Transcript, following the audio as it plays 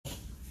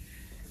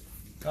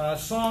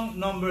Song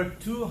number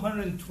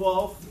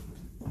 212.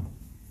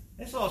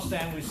 Let's all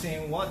stand. We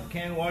sing, "What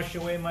can wash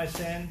away my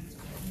sin?"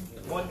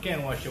 What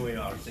can wash away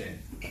our sin?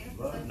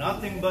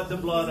 Nothing but the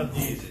blood of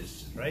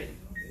Jesus, right?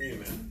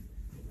 Amen.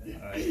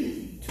 All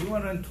right,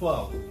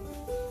 212.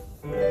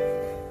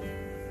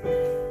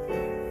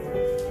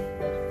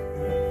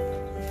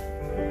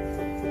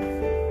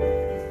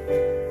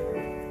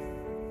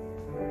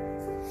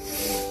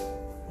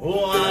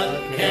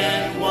 What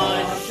can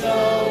wash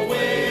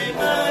away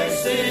my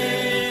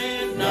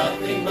sin?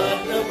 Nothing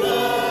but the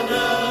blood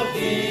of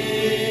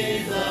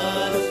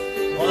Jesus.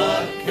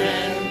 What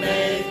can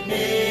make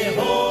me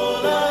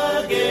whole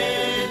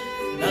again?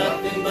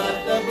 Nothing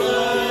but the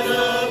blood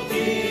of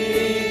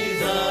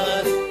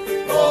Jesus.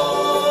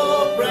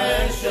 Oh,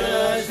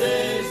 precious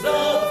is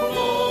the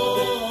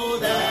flow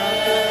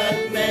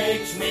that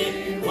makes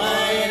me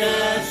white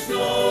as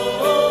snow.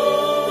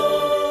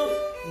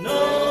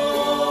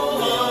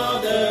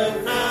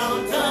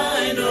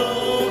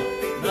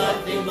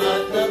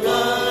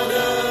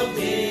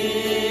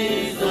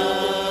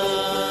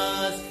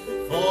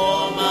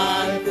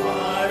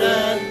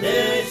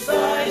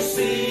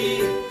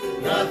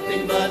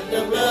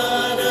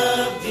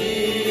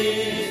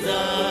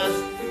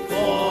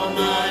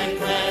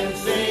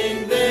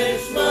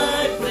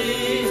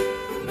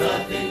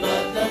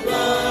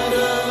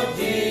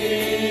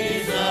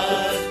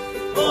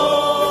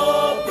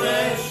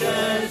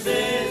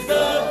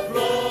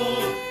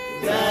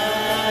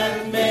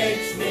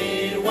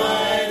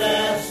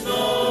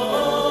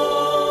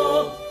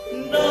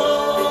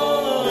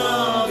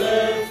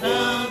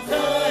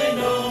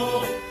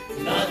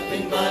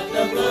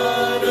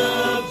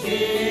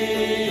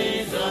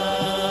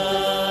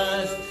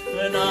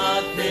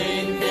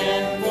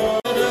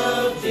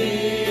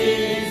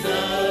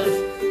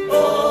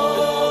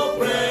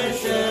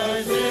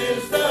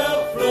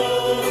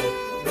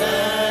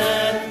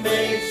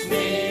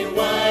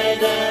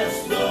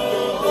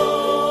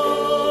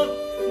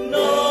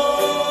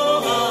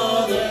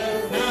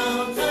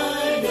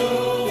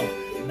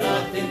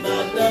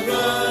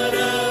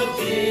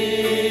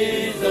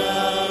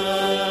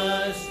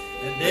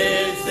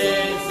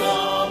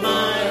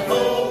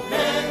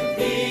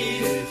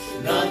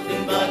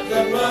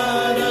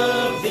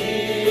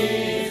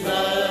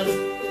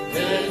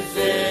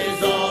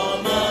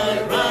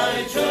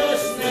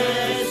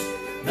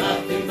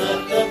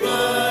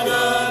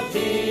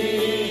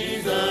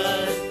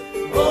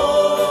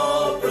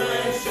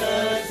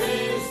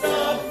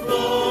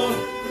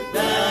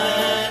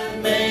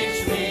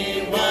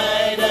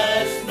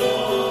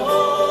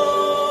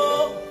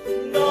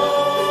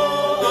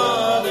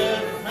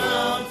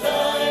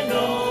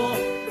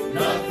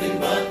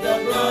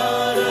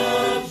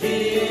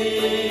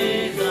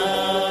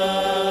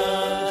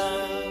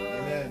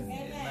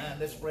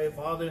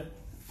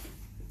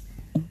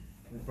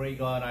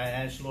 God, I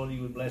ask, Lord,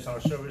 you would bless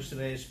our service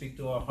today. Speak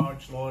to our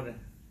hearts, Lord.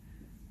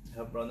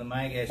 Help Brother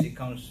Mike as he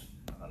comes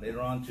later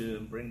on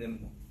to bring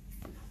them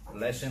a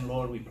lesson,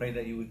 Lord. We pray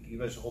that you would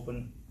give us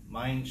open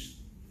minds.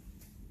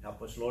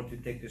 Help us, Lord, to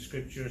take the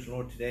scriptures,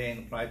 Lord, today and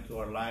apply it to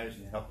our lives.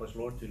 And help us,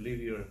 Lord, to live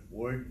your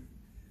word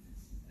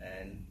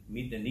and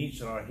meet the needs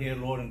that are here,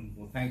 Lord. And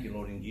we'll thank you,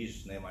 Lord. In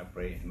Jesus' name I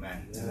pray.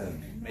 Amen.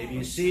 Amen. Maybe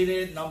you're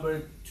seated.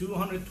 Number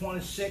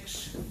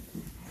 226.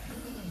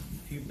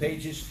 Few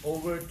pages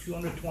over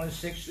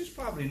 226. This is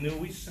probably new.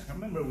 I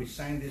remember we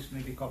sang this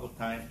maybe a couple of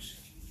times.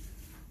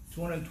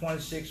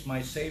 226,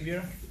 My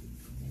Savior.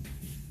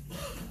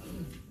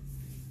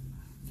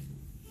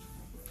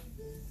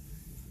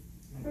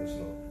 Go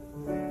slow.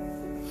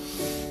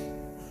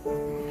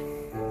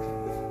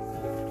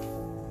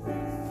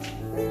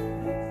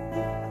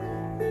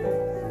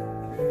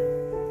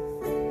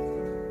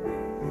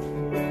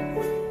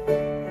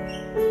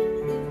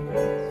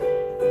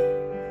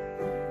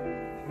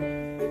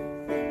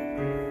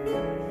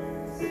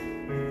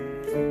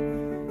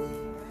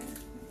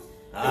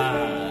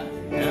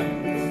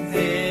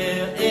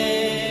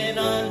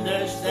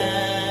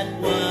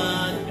 Understand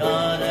what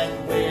God has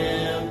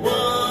willed,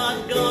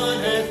 what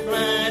God has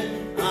planned.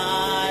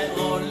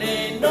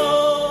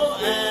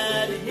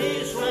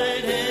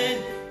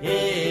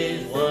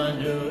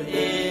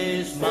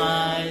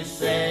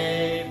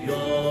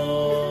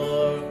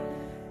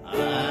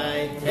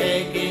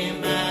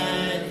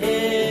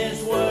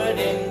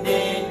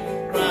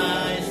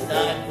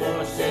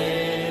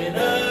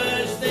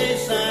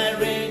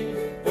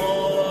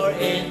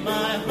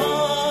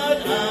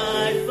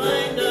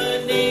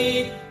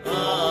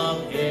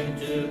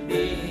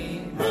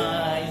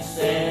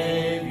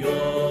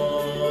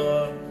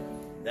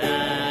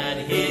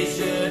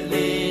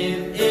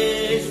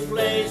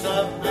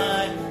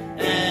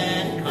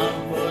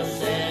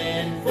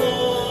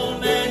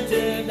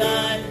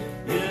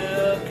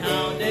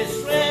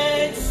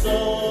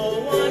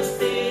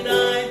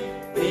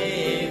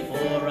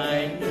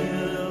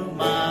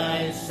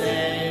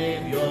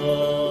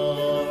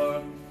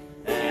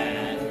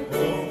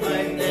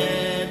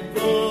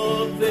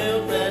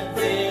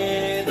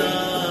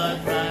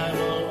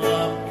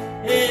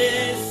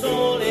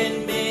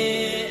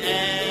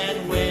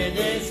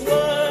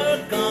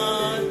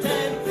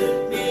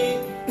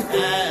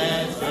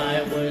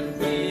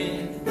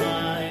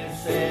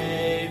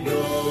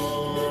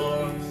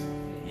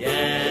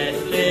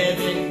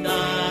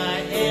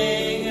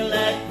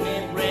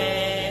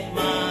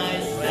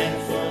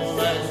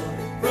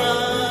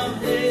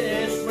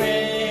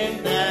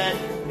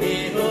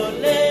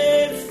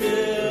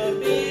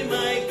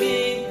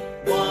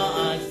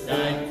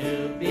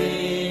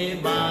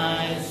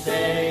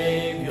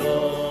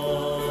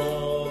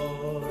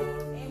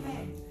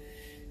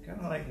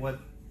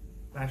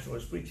 pastor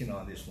was preaching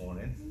on this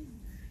morning.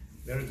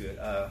 Very good.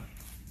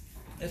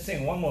 Let's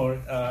sing one more.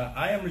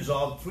 I Am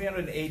Resolved,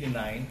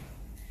 389.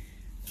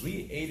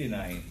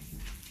 389.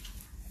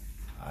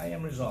 I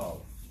am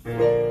resolved.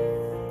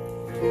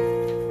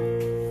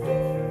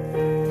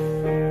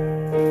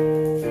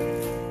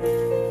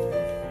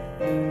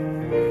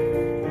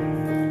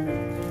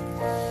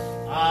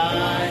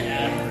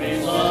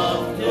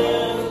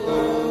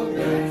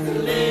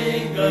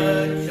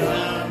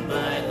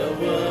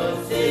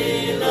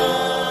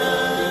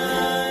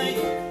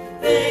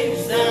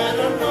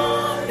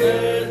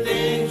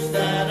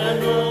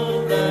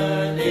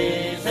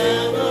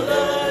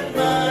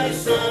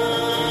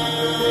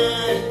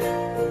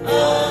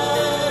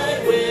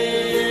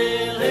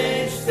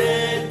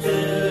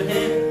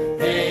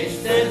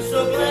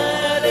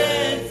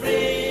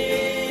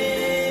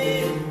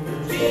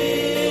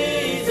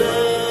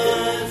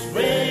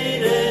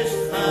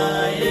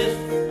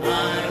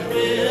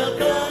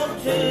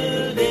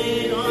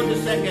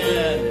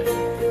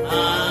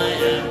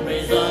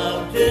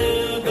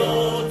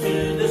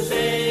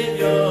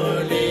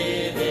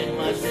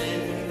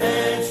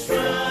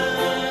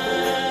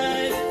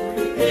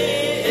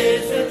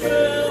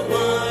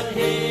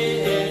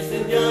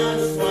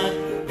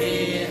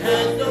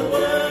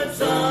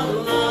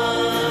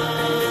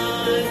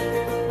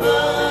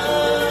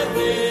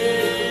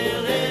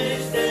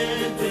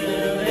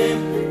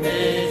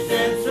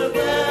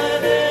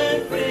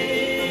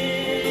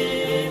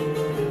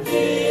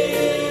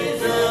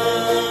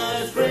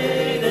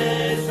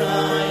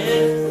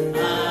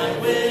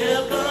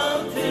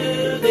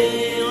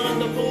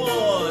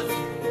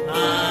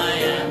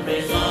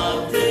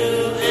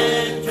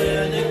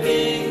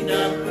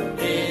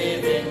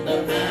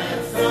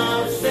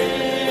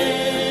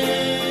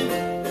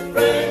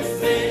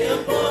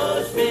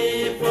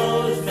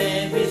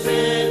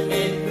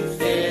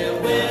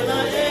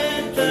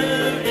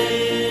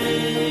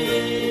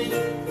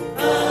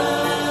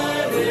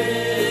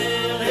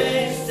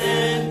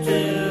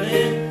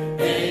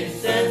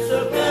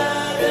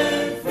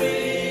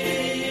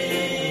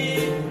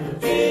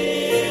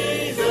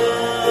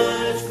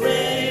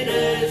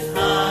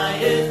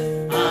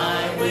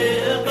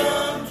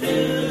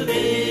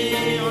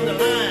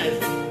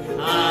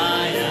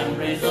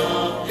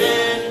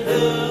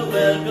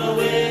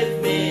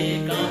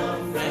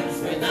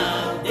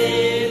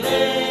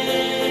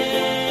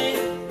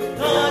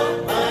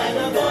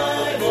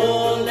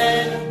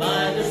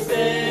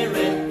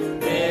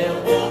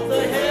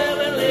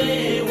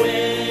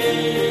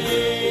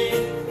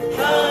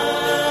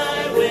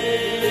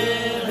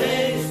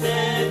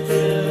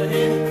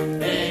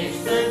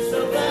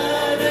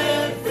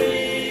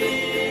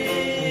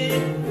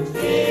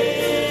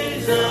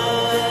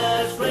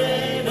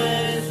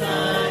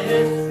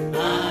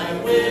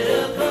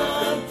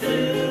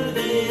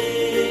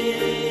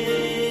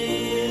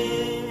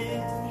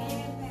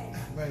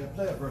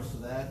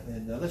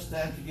 Let's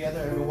stand together,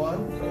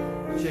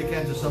 everyone. Shake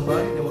hands with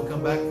somebody, then we'll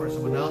come back for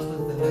some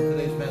announcements and then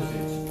today's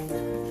message.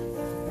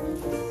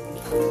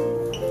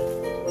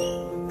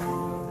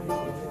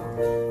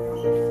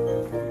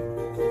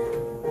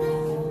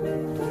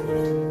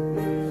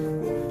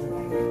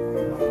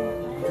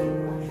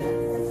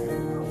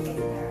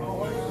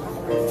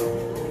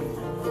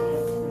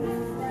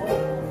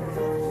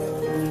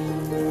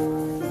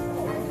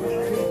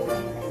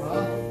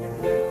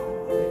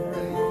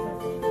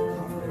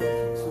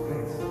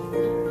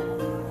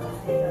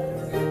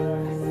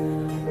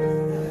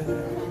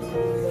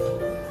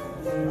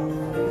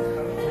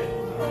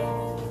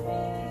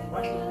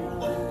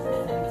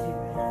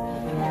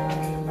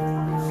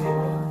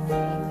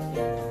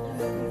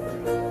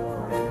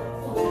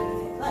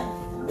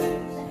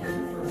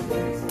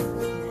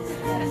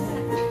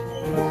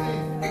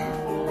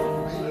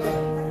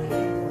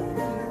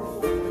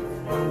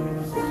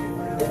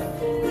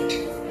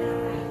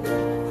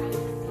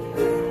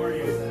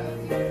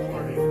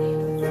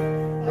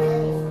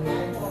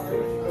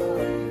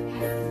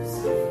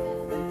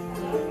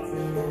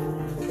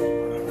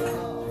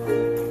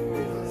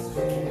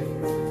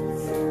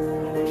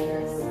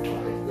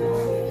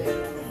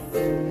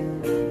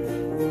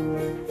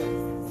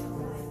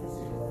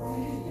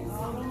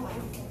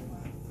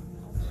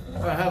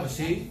 Have a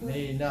seat.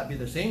 May not be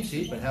the same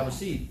seat, but have a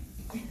seat.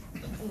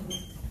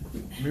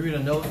 Let me read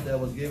a note that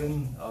was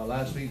given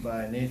last week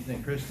by Nathan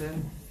and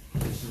Kristen.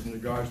 This is in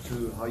regards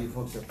to how you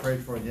folks have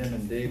prayed for him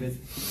and David,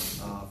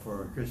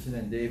 for Kristen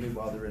and David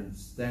while they're in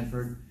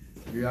Stanford.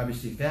 Your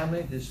obviously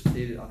family, this is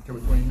dated October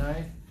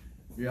 29th.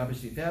 Your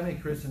obviously family,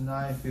 Kristen and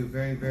I feel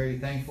very, very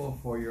thankful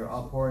for your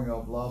outpouring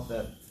of love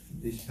that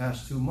these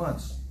past 2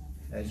 months,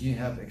 as you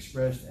have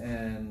expressed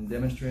and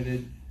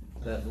demonstrated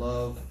that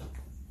love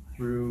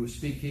through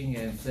speaking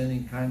and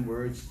sending kind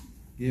words,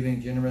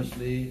 giving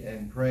generously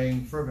and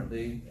praying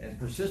fervently and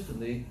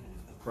persistently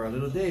for our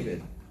little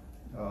David.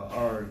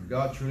 Our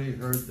God truly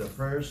heard the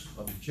prayers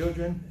of the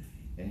children,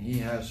 and he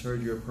has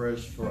heard your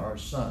prayers for our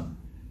son.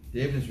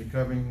 David is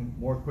recovering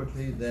more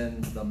quickly than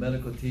the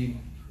medical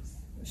team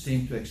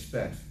seemed to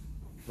expect.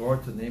 Glory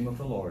to the name of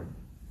the Lord.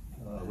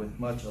 with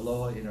much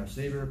aloha in our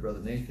Savior, Brother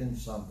Nathan,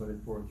 Psalm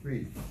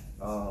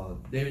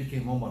 34:3. David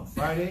came home on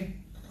Friday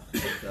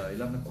at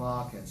 11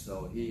 o'clock, and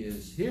so he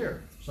is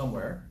here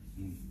somewhere.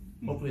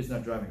 Hopefully he's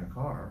not driving a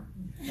car,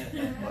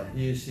 but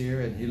he is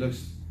here, and he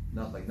looks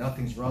not like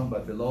nothing's wrong,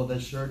 but below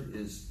that shirt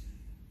is,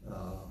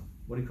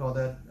 what do you call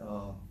that?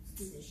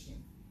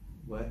 Incision.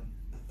 What?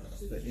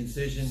 The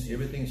incision,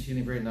 everything's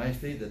healing very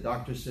nicely. The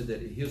doctor said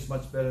that it heals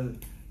much better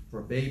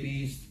for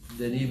babies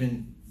than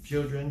even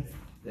children,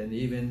 than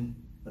even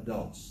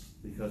adults,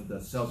 because the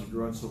cells are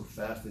growing so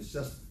fast. It's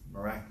just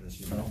miraculous,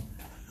 you know.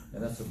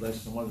 And that's a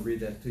blessing. I want to read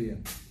that to you.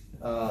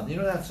 You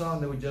know that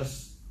song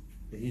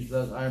that he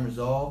says, I am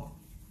resolved?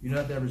 You know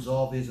what that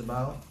resolve is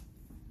about?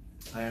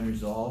 I am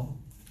resolved.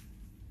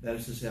 That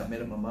is to say, I've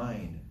made up my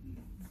mind.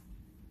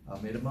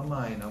 I've made up my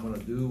mind. I'm going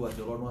to do what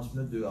the Lord wants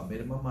me to do. I've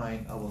made up my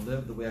mind. I will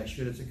live the way I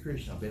should as a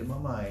Christian. I've made up my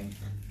mind.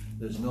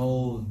 There's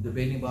no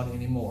debating about it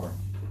anymore.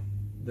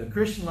 The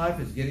Christian life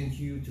is getting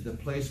you to the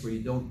place where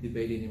you don't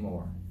debate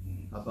anymore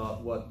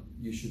about what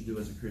you should do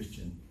as a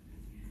Christian.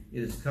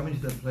 It is coming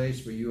to the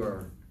place where you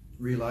are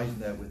realizing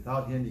that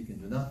without Him you can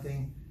do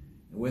nothing,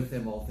 and with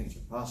Him all things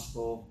are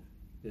possible.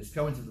 It's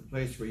coming to the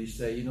place where you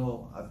say, you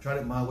know, I've tried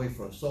it my way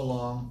for so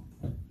long.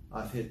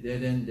 I've hit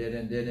dead end,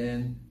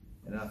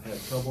 and I've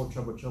had trouble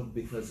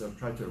because I've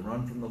tried to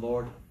run from the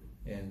Lord,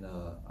 and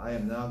I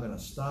am now going to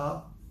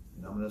stop,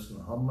 and I'm just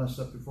going to humble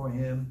myself before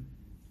Him,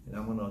 and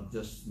I'm going to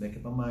just make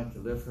up my mind to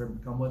live for Him,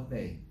 come what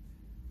may.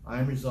 I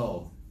am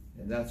resolved.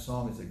 And that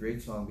song is a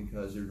great song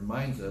because it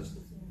reminds us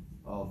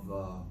of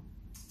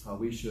how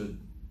we should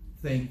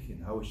think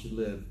and how we should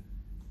live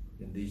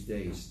in these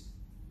days.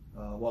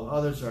 While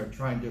others are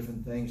trying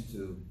different things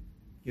to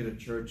get a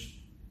church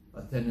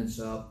attendance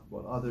up,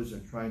 while others are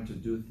trying to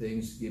do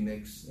things,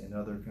 gimmicks and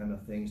other kind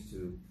of things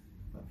to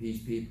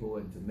appease people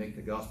and to make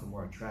the gospel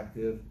more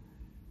attractive,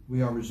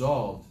 we are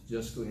resolved.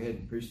 Just go ahead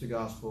and preach the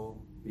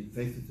gospel, be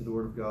faithful to the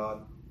Word of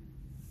God,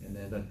 and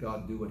then let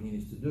God do what He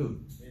needs to do.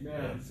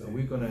 Amen. So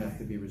we're going to have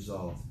to be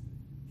resolved.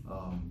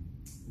 When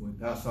we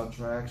pass out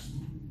tracts,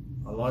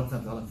 a lot of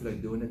times I don't feel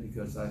like doing it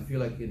because I feel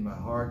like in my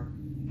heart,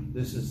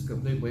 this is a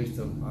complete waste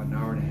of an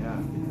hour and a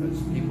half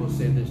because people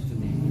say this to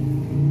me.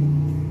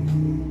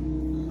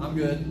 I'm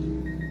good.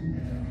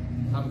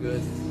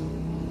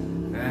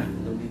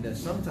 Don't need that.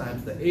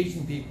 Sometimes the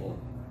Asian people,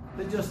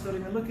 they just don't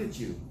even look at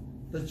you.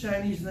 The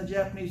Chinese and the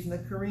Japanese and the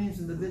Koreans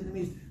and the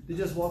Vietnamese, they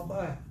just walk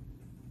by.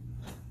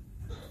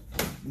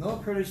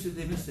 No courtesy,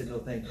 they even say no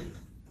thank you.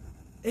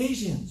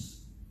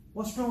 Asians,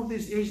 what's wrong with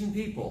these Asian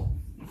people?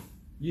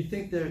 You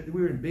think that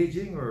we were in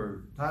Beijing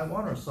or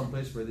Taiwan or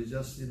someplace where they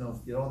just,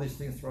 get all these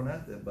things thrown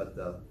at them. But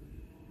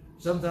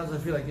sometimes I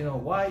feel like,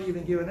 why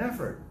even give an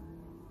effort?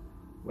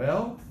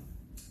 Well,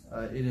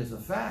 it is a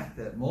fact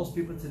that most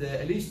people today,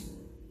 at least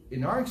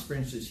in our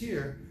experiences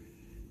here,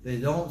 they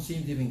don't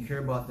seem to even care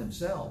about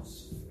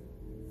themselves.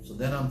 So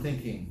then I'm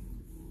thinking,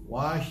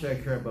 why should I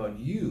care about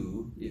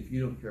you if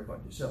you don't care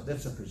about yourself?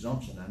 That's a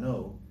presumption, I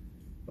know.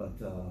 But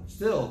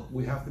still,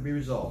 we have to be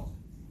resolved.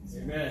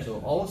 Amen. So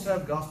always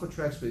have gospel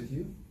tracts with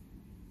you.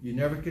 You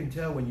never can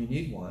tell when you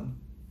need one.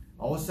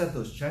 Always have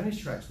those Chinese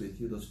tracts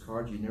with you, those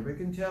cards. You never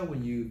can tell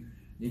when you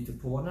need to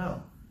pull one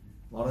out.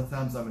 A lot of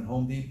times I'm in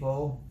Home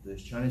Depot.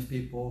 There's Chinese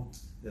people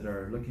that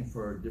are looking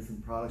for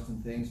different products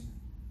and things.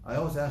 I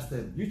always ask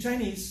them, you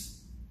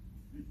Chinese?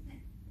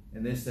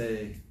 And they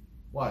say,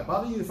 why?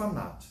 Bother you if I'm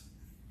not?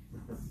 I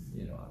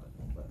don't know.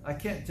 But I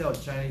can't tell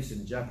Chinese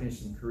and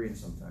Japanese and Korean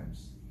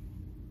sometimes.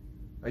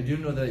 I do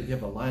know that if you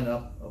have a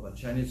lineup of a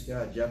Chinese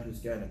guy, a Japanese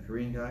guy, and a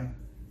Korean guy,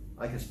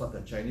 I can spot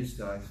the Chinese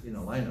guy in a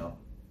lineup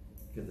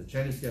because the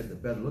Chinese guy is the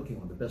better looking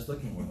one, the best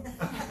looking one.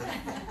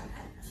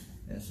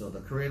 And so the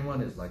Korean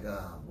one is like,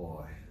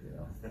 boy,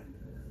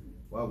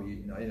 why would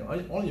you,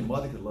 only your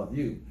mother could love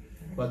you.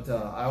 But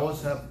I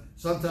always have,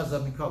 sometimes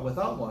I've been caught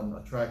without one,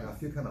 a track, I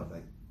feel kind of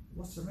like,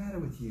 what's the matter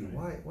with you?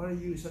 Why are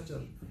you such a,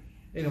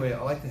 anyway,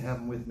 I like to have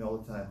them with me all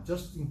the time,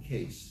 just in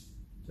case.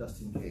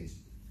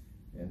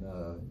 And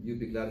you'd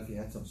be glad if you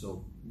had some.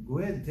 So go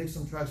ahead and take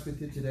some tracts with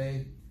you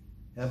today.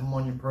 Have them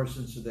on your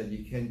person so that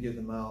you can give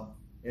them out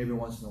every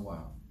once in a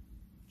while.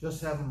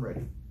 Just have them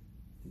ready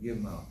to give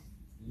them out.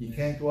 You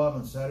can't go out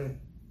on Saturday?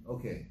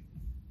 Okay.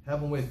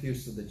 Have them with you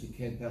so that you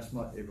can pass them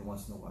out every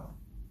once in a while.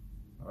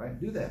 All right?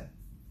 Do that.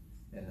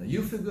 And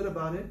you feel good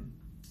about it.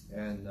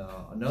 And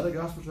another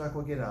gospel tract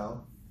will get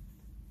out.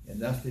 And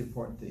that's the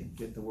important thing.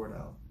 Get the word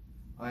out.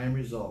 I am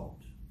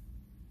resolved.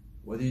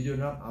 Whether you do it or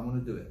not, I'm going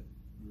to do it.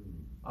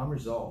 I'm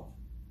resolved.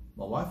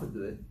 My wife would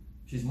do it.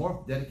 She's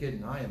more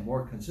dedicated than I am,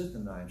 more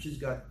consistent than I am. She's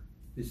got,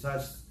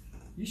 besides,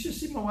 you should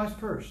see my wife's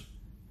purse.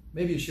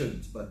 Maybe you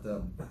shouldn't, but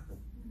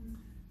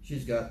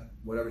she's got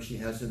whatever she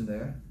has in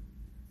there.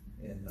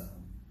 And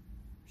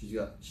she's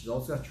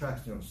also got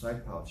tracts in her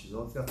side pouch. She's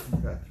always got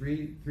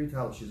three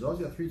towels. She's always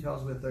got 3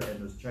 towels with her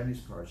and those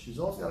Chinese cards. She's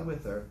always got it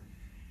with her.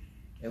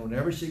 And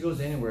whenever she goes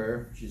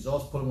anywhere, she's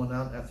always pulling one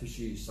out after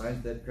she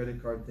signs that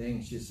credit card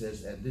thing. She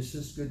says, and this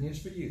is good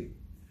news for you.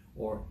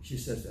 Or she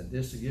says, and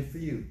this is a gift for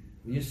you.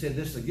 When you say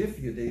this is a gift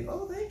for you, they,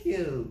 oh, thank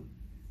you.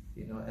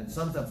 You know, and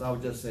sometimes I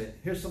would just say,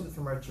 here's something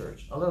from our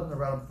church. I let them know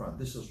right up front,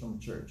 this is from the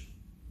church.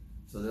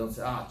 So they don't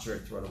say,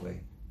 church right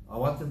away. I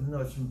want them to know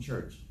it's from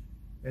church.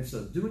 And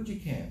so do what you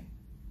can.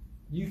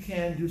 You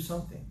can do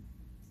something.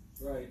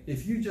 Right.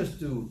 If you just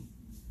do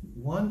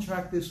one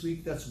track this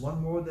week, that's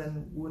one more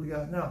than what we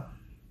got now.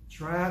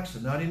 Tracks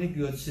are not any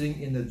good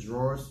sitting in the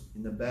drawers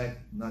in the back.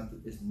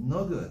 It's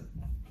no good.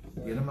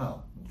 Get them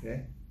out,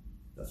 okay?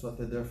 That's what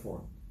they're there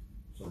for.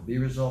 So be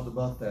resolved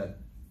about that.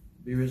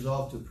 Be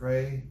resolved to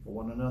pray for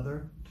one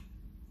another.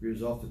 Be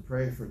resolved to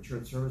pray for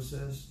church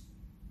services.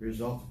 Be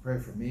resolved to pray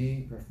for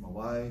me, pray for my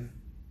wife,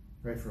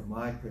 pray for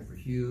Mike, pray for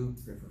Hugh,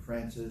 pray for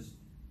Francis.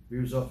 Be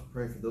resolved to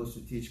pray for those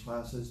who teach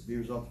classes. Be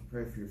resolved to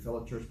pray for your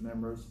fellow church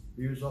members.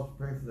 Be resolved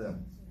to pray for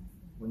them.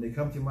 When they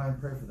come to your mind,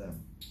 pray for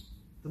them.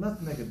 Don't have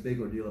to make a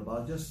big ordeal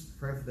about it. Just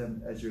pray for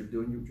them as you're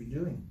doing what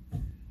you're doing.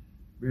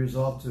 Be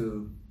resolved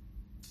to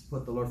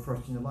put the Lord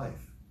first in your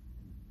life.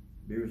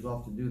 Be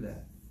resolved to do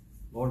that.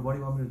 Lord, what do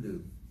you want me to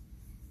do?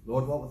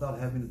 Lord, what without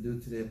having to do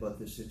today about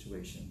this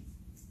situation?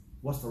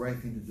 What's the right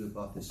thing to do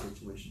about this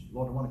situation?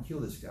 Lord, I want to kill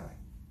this guy.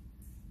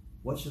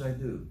 What should I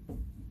do?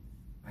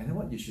 I know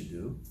what you should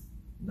do.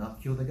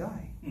 Not kill the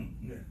guy.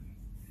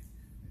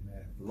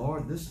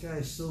 Lord, this guy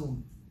is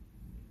so...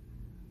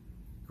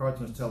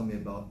 Carlton was telling me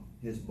about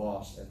his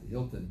boss at the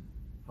Hilton,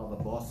 how the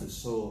boss is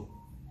so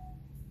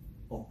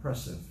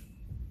oppressive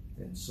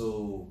and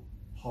so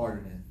hard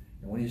on him.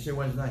 And when he said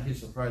Wednesday night, he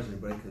surprised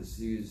everybody because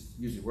he's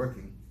usually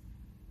working.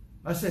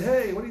 I said,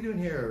 hey, what are you doing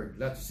here?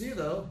 Glad to see you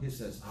though. He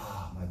says,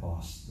 my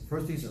boss. The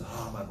first thing he says,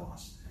 my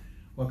boss.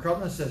 When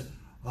Carlton says,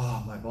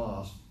 my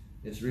boss,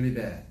 it's really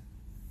bad.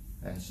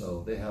 And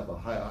so they have a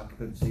high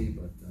occupancy,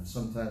 but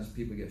sometimes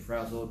people get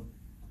frazzled.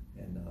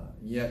 And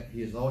yet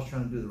he is always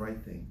trying to do the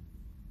right thing.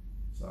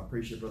 So I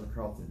appreciate Brother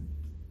Carlton.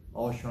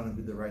 Always trying to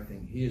do the right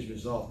thing. He is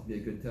resolved to be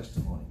a good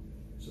testimony.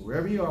 So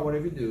wherever you are,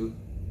 whatever you do,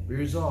 be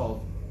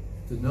resolved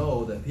to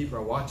know that people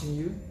are watching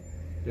you.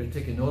 They're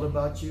taking note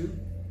about you.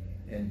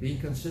 And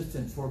being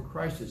consistent for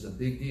Christ is a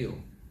big deal.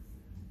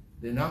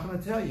 They're not going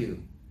to tell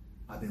you,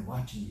 I've been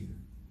watching you.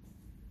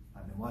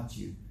 I've been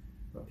watching you.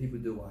 But people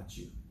do watch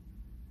you.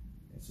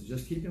 And so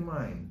just keep in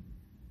mind,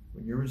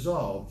 when you're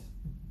resolved,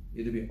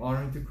 it'll be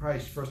honoring to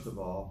Christ first of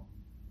all,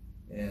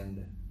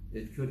 and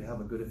it could have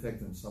a good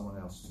effect on someone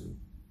else too,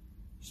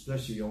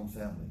 especially your own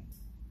family.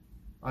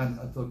 I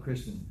told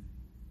Kristen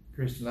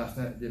last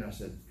night at dinner, I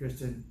said,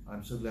 Kristen,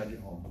 I'm so glad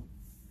you're home.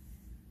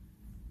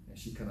 And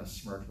she kind of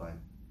smirked like,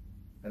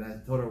 and I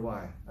told her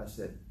why. I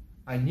said,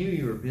 I knew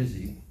you were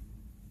busy.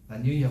 I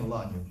knew you have a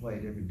lot on your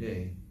plate every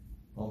day.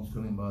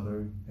 Homeschooling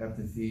mother, have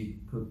to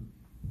feed, cook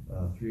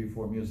 3 or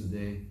 4 meals a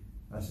day.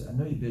 I said, I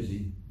know you're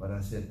busy, but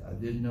I said, I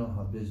didn't know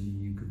how busy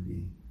you could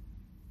be.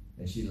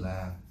 And she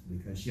laughed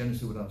because she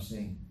understood what I'm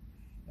saying.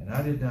 And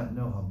I did not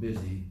know how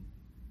busy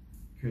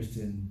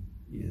Kristen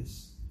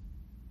is.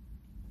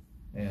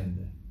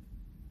 And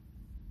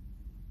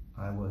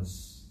I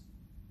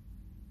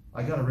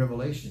got a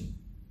revelation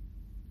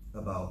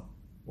about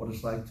what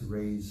it's like to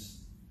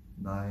raise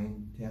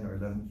 9, 10, or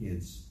 11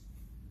 kids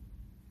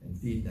and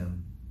feed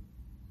them,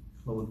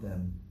 clothe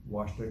them,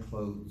 wash their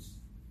clothes,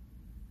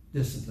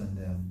 discipline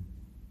them,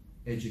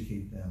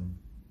 educate them,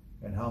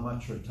 and how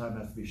much her time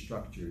has to be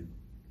structured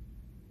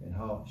and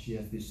how she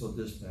has to be so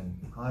disciplined.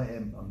 I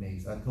am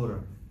amazed. I told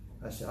her,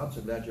 I said, I'm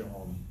so glad you're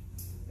home.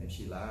 And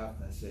she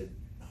laughed. I said,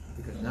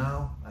 because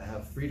now I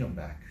have freedom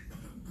back.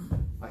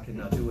 I can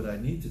now do what I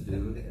need to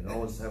do and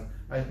always have,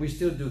 we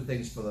still do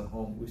things for the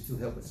home. We still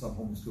help with some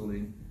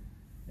homeschooling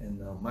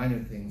and minor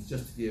things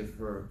just to give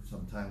her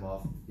some time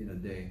off in a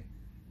day.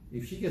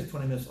 If she gets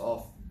 20 minutes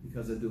off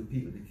because I do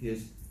Pete with the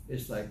kids,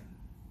 it's like,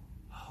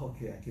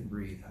 okay, I can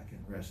breathe, I can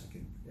rest,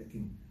 I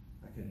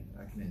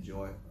can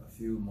enjoy a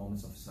few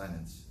moments of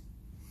silence.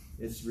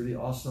 It's really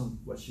awesome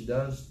what she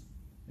does.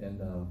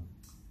 And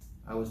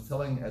I was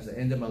telling, as I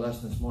ended my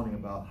lesson this morning,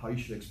 about how you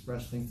should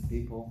express things to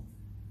people.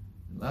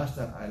 And last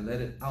time I let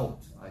it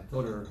out. I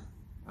told her,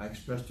 I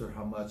expressed to her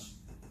how much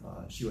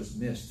she was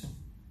missed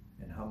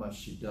and how much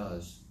she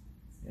does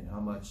and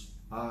how much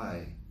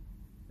I,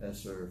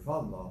 as her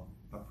father-in-law,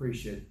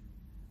 appreciate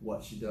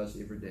what she does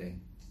every day.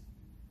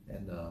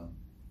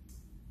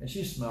 And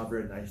she smiled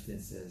very nicely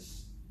and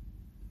says,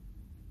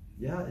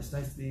 yeah, it's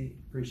nice to be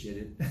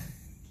appreciated.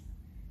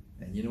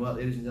 And you know what,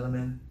 ladies and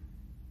gentlemen?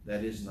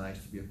 That is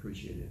nice to be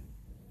appreciated.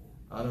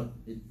 To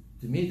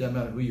me, it doesn't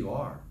matter who you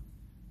are.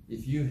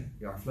 If you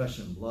are flesh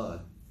and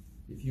blood,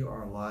 if you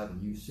are alive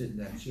and you sit in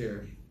that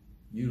chair,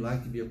 you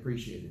like to be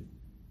appreciated.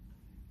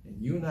 And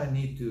you and I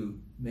need to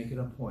make it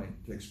a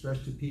point to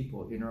express to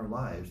people in our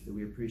lives that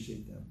we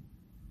appreciate them.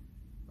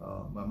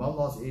 My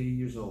mom-in-law is 80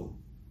 years old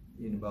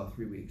in about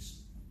 3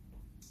 weeks.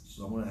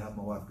 So I'm going to have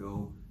my wife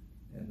go,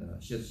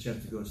 and she has a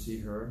chance to go see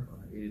her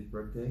on her 80th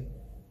birthday.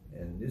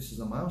 And this is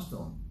a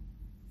milestone.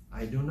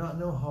 I do not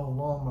know how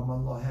long my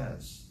mom-in-law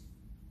has.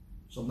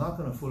 So I'm not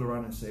going to fool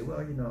around and say,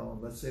 well,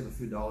 let's save a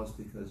few dollars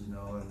because, and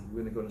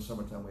we're going to go in the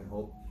summertime, we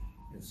hope.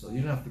 And so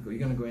you don't have to go. You're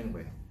going to go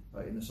anyway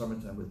in the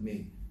summertime with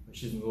me. But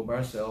she's going to go by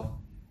herself.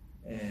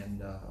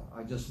 And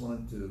I just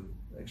wanted to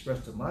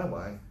express to my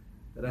wife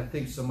that I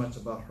think so much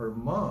about her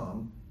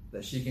mom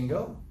that she can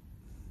go.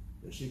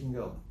 That she can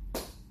go.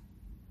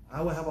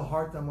 I will have a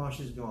hard time while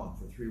she's gone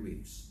for 3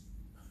 weeks.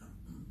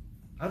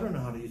 I don't know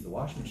how to use the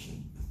washing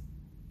machine.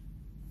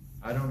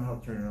 I don't know how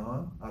to turn it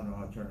on. I don't know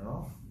how to turn it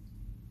off.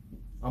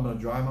 I'm going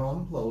to dry my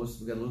own clothes.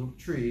 We got a little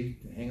tree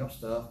to hang up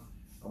stuff.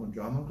 I'm going to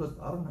dry my own clothes.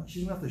 I don't know.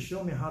 She's going to have to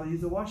show me how to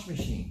use the washing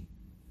machine.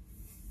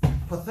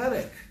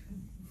 Pathetic.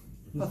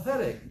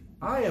 Pathetic.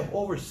 I am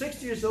over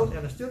 60 years old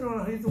and I still don't know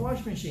how to use the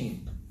washing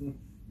machine.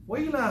 Why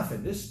are you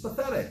laughing? This is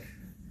pathetic.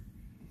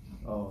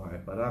 All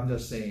right, but I'm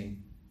just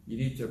saying, you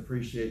need to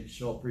appreciate,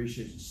 show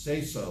appreciation,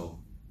 say so,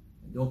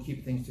 and don't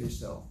keep things to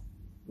yourself.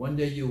 One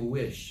day you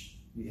wish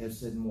you had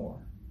said more.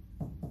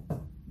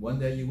 One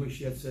day you wish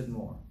you had said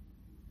more.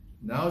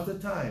 Now's the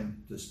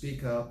time to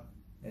speak up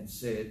and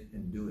say it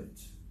and do it.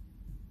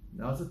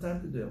 Now's the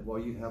time to do it while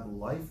you have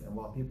life and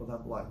while people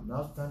have life.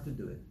 Now's the time to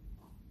do it.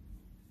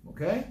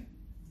 Okay?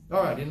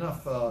 All right,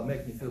 enough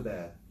making me feel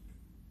bad.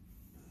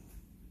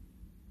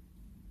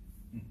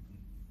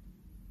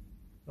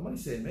 Somebody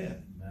say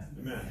amen.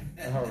 Amen.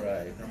 All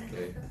right,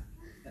 okay.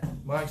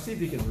 Mike, see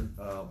if you can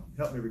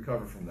help me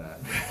recover from that.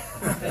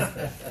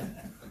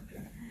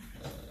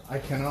 I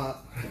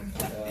cannot.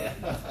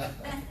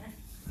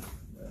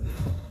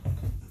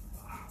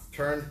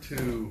 Turn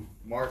to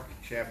Mark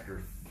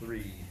chapter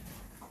 3.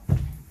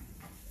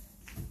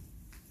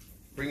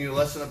 Bring you a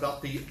lesson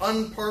about the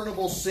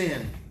unpardonable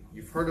sin.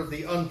 You've heard of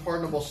the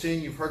unpardonable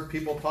sin. You've heard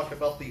people talk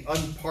about the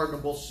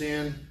unpardonable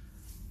sin.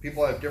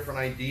 People have different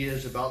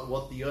ideas about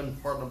what the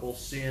unpardonable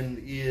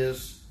sin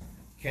is.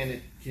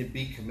 Can it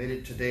be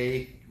committed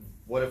today?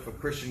 What if a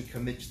Christian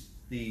commits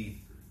the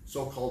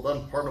so-called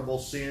unpardonable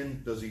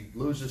sin? Does he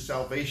lose his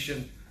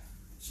salvation?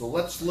 So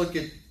let's look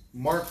at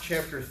Mark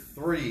chapter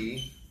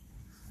 3,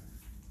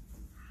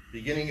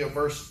 beginning of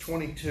verse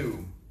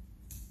 22.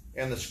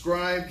 And the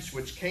scribes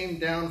which came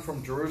down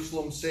from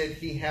Jerusalem said,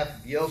 He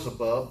hath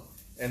Beelzebub,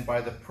 and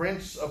by the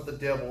prince of the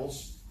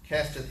devils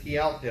casteth he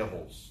out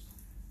devils.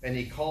 And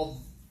he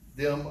called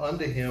them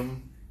unto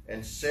him,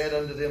 and said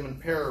unto them in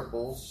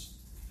parables,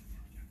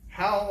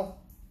 How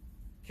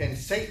can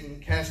Satan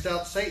cast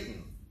out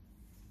Satan?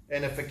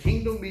 And if a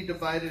kingdom be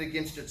divided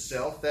against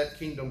itself, that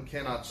kingdom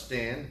cannot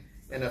stand.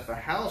 And if a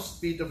house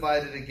be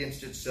divided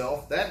against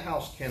itself, that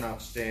house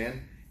cannot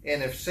stand.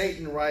 And if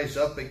Satan rise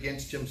up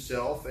against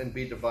himself and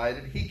be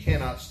divided, he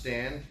cannot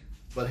stand,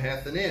 but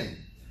hath an end.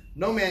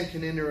 No man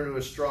can enter into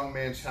a strong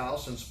man's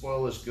house and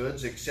spoil his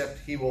goods, except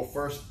he will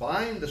first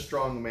bind the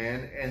strong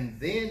man, and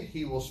then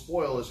he will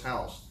spoil his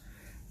house.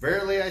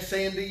 Verily I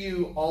say unto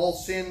you, all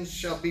sins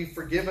shall be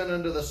forgiven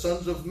unto the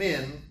sons of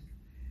men,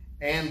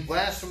 and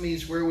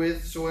blasphemies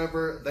wherewith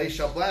soever they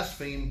shall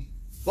blaspheme.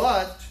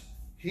 But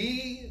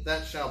he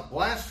that shall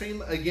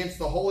blaspheme against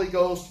the Holy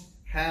Ghost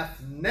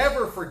hath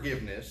never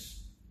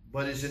forgiveness,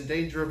 but is in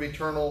danger of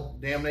eternal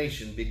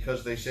damnation,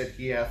 because they said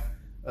he hath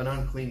an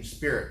unclean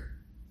spirit.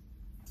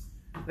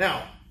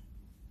 Now,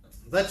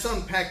 let's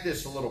unpack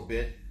this a little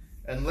bit,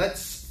 and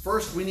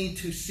first we need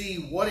to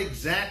see what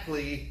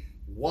exactly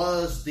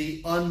was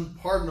the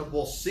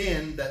unpardonable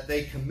sin that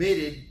they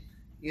committed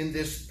in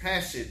this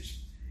passage.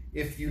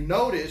 If you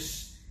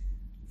notice,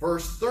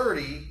 verse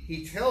 30,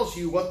 he tells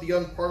you what the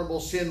unpardonable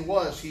sin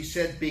was. He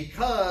said,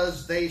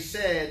 because they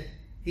said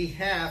he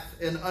hath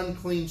an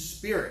unclean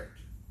spirit.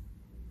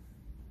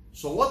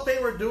 So what they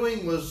were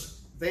doing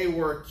was they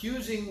were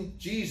accusing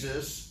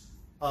Jesus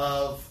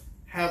of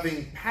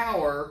having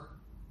power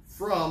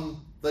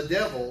from the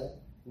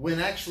devil,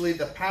 when actually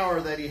the power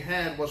that he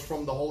had was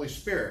from the Holy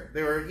Spirit.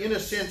 They were, in a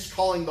sense,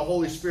 calling the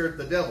Holy Spirit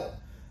the devil.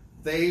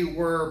 They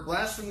were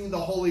blaspheming the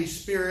Holy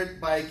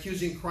Spirit by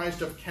accusing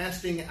Christ of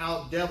casting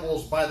out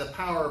devils by the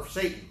power of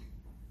Satan.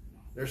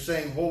 They're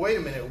saying, well, wait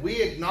a minute,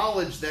 we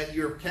acknowledge that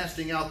you're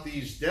casting out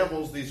these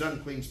devils, these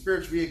unclean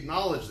spirits. We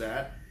acknowledge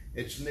that.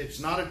 It's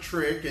not a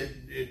trick.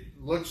 It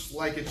looks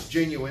like it's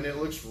genuine. It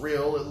looks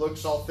real. It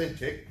looks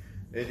authentic.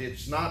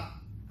 It's not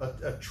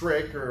a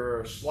trick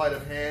or a sleight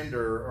of hand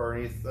or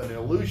an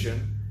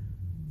illusion.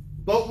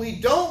 But we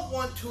don't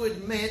want to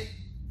admit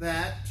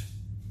that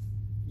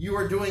you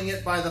are doing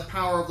it by the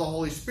power of the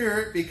Holy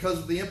Spirit because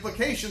of the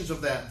implications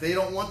of that. They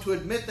don't want to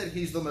admit that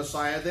he's the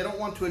Messiah. They don't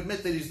want to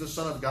admit that he's the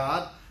Son of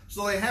God.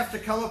 So they have to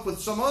come up with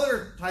some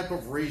other type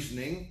of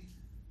reasoning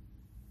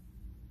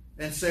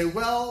and say,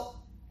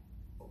 well,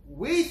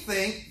 we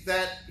think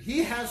that he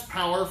has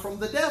power from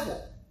the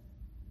devil.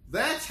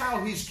 That's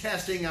how he's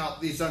casting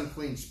out these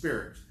unclean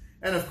spirits.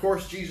 And of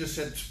course, Jesus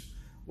said,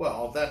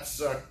 well,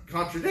 that's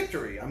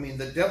contradictory. I mean,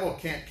 the devil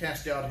can't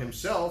cast out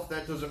himself.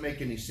 That doesn't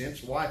make any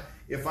sense. Why?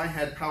 If I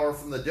had power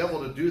from the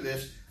devil to do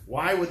this,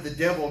 why would the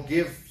devil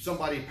give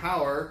somebody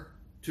power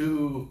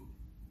to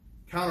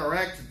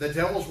counteract the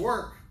devil's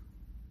work?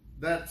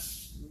 That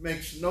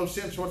makes no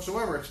sense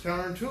whatsoever. It's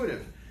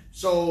counterintuitive.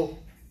 So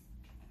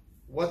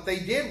what they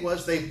did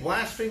was they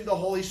blasphemed the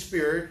Holy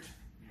Spirit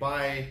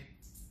by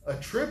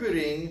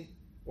attributing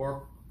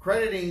or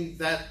crediting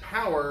that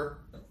power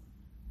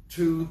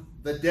to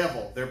the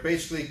devil. They're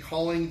basically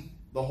calling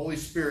the Holy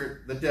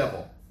Spirit the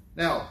devil.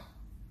 Now,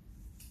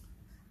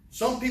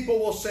 Some people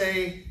will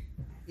say,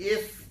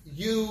 if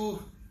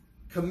you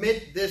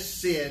commit this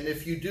sin,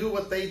 if you do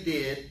what they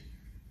did,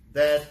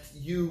 that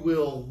you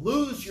will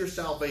lose your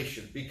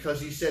salvation,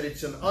 because he said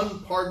it's an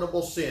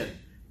unpardonable sin.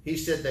 He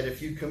said that if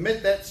you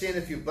commit that sin,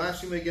 if you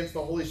blaspheme against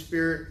the Holy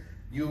Spirit,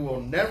 you will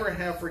never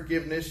have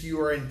forgiveness.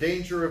 You are in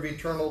danger of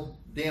eternal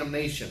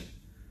damnation.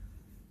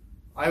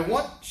 I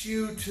want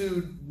you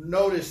to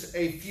notice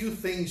a few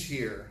things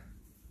here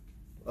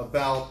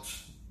about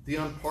the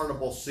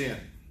unpardonable sin.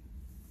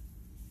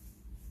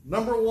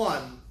 Number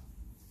one,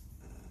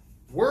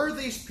 were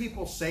these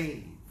people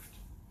saved?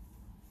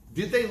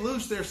 Did they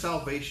lose their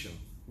salvation?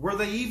 Were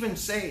they even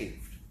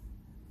saved?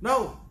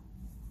 No.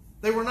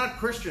 They were not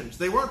Christians.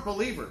 They weren't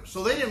believers.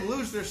 So they didn't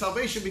lose their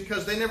salvation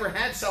because they never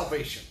had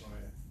salvation.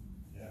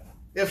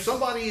 If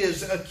somebody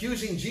is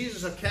accusing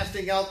Jesus of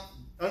casting out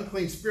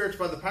unclean spirits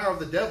by the power of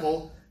the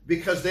devil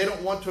because they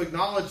don't want to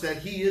acknowledge that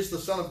he is the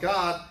Son of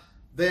God,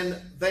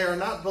 then they are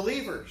not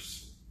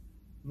believers.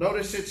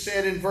 Notice it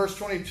said in verse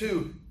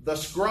 22, the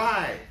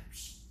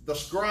scribes. The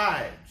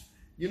scribes.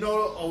 You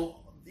know,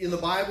 in the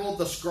Bible,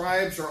 the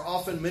scribes are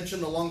often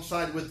mentioned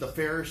alongside with the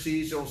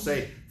Pharisees. It will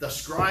say, the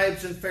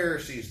scribes and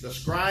Pharisees, the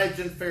scribes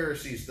and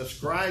Pharisees, the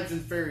scribes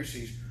and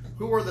Pharisees.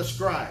 Who are the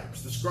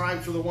scribes? The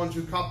scribes are the ones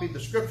who copied the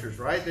scriptures,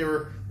 right? They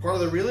were part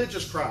of the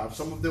religious crowd.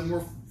 Some of them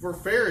were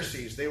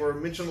Pharisees. They were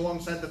mentioned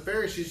alongside the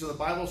Pharisees. And the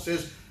Bible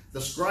says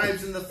the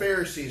scribes and the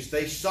Pharisees,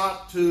 they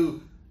sought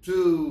to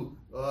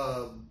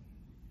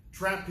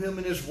trap him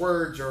in his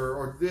words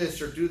or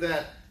this or do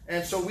that.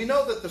 And so we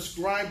know that the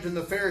scribes and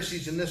the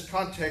Pharisees in this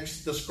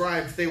context, the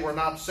scribes, they were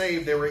not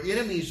saved. They were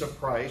enemies of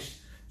Christ.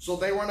 So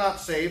they were not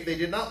saved. They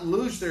did not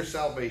lose their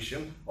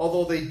salvation,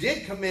 although they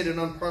did commit an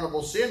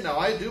unpardonable sin. Now,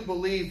 I do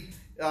believe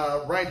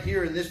right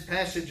here in this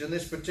passage, in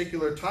this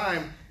particular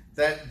time,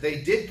 that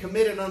they did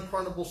commit an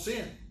unpardonable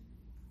sin.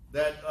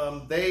 That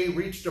they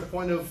reached a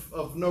point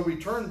of no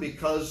return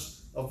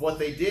because of what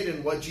they did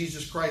and what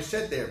Jesus Christ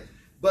said there.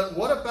 But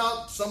what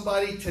about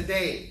somebody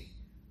today?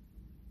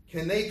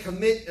 Can they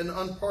commit an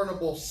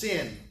unpardonable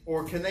sin?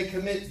 Or can they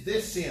commit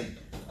this sin?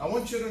 I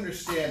want you to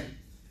understand,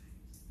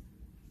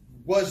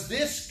 was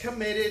this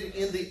committed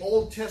in the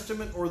Old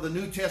Testament or the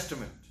New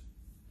Testament?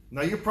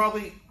 Now you're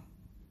probably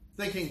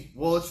thinking,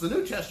 well, it's the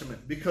New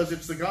Testament because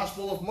it's the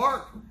Gospel of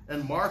Mark,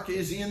 and Mark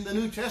is in the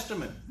New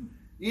Testament.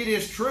 It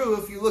is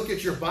true, if you look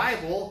at your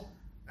Bible,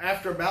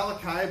 after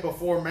Malachi,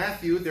 before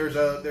Matthew,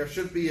 there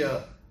should be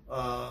a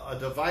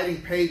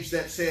dividing page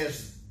that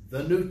says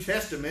the New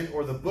Testament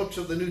or the books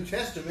of the New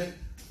Testament.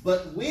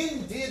 But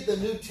when did the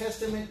New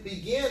Testament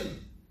begin?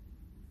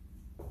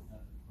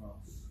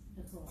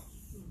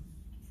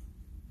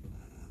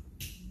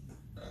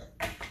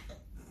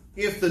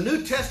 If the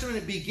New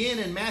Testament began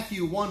in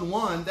Matthew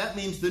 1:1, that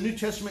means the New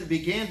Testament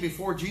began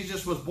before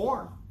Jesus was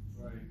born.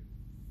 Right.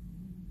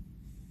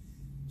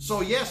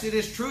 So yes, it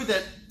is true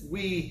that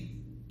we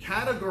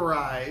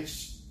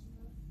categorize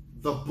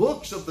the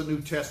books of the New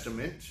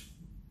Testament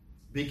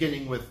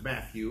beginning with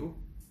Matthew,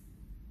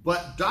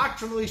 but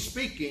doctrinally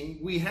speaking,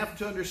 we have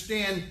to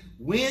understand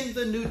when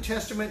the New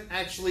Testament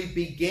actually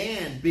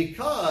began,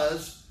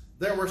 because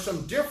there were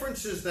some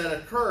differences that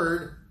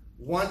occurred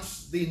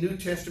once the New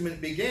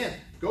Testament began.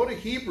 Go to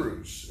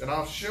Hebrews, and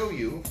I'll show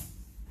you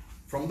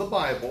from the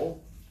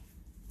Bible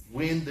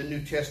when the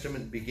New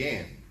Testament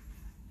began.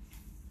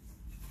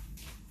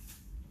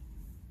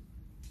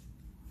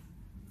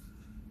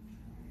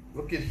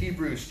 Look at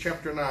Hebrews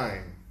chapter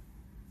 9.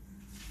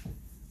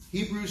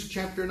 Hebrews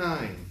chapter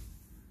 9.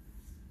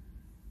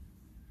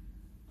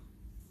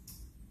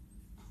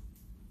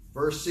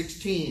 Verse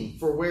 16.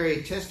 For where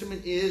a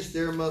testament is,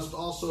 there must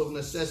also of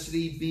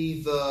necessity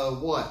be the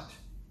what?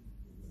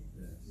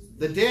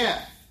 The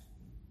death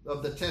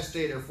of the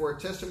testator. For a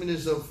testament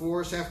is of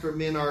force after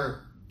men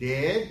are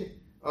dead.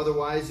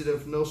 Otherwise it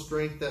of no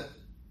strength at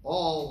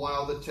all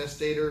while the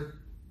testator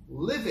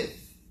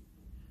liveth.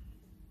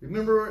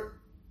 Remember,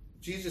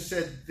 Jesus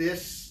said,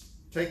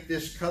 take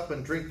this cup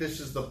and drink. This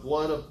is the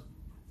blood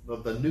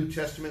of the New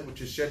Testament,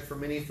 which is shed for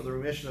many for the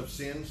remission of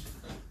sins.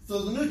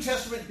 So the New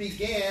Testament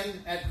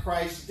began at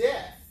Christ's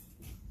death.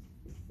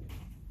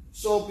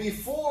 So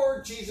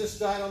before Jesus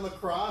died on the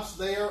cross,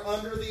 they are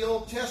under the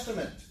Old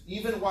Testament.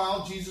 Even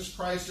while Jesus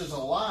Christ is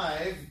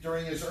alive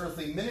during his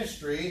earthly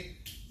ministry,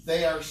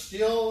 they are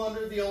still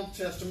under the Old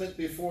Testament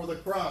before the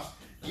cross.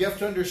 You have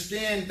to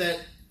understand that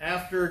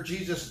after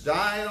Jesus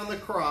died on the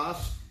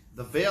cross,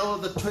 the veil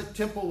of the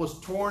temple was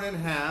torn in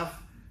half.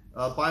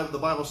 The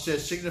Bible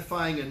says,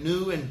 signifying a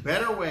new and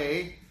better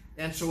way.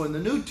 And so in the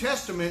New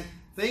Testament,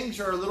 things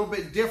are a little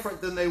bit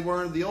different than they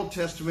were in the Old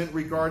Testament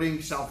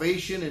regarding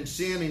salvation and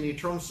sin and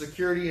eternal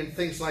security and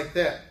things like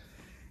that.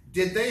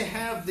 Did they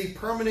have the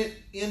permanent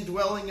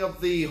indwelling of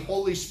the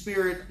Holy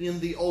Spirit in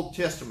the Old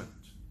Testament?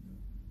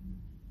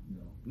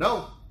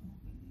 No,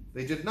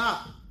 they did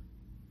not.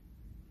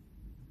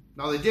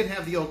 Now they did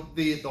have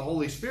the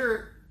Holy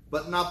Spirit,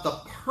 but not the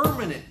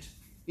permanent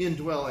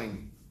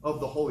indwelling of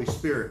the Holy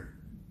Spirit.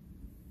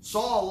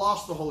 Saul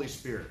lost the Holy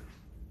Spirit.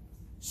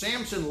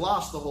 Samson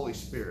lost the Holy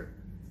Spirit.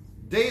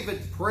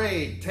 David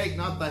prayed, "Take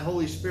not thy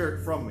Holy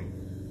Spirit from me."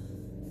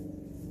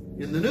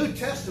 In the New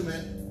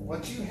Testament,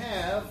 what you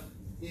have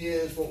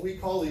is what we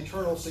call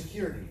eternal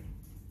security.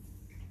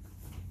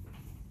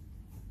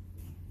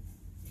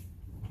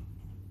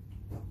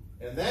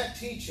 And that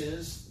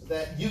teaches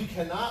that you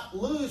cannot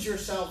lose your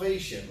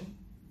salvation.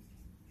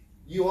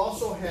 You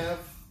also have,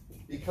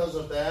 because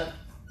of that,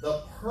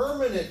 the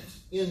permanent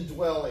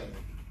indwelling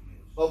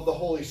of the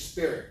Holy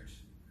Spirit.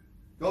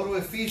 Go to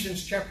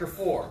Ephesians chapter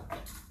 4.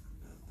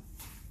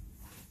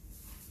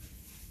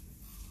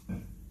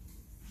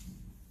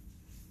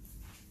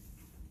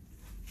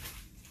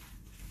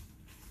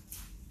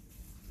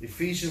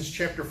 Ephesians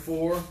chapter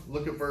 4,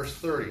 look at verse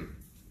 30.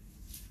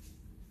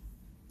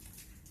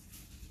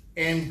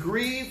 "And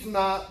grieve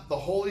not the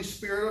Holy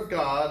Spirit of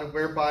God,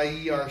 whereby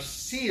ye are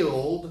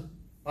sealed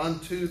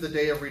unto the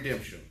day of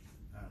redemption."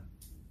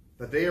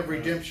 The day of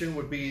redemption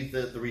would be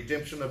the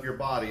redemption of your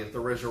body at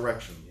the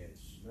resurrection. Yes.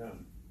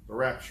 The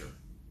rapture.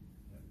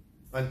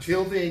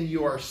 Until then,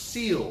 you are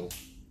sealed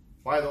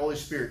by the Holy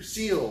Spirit.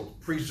 Sealed,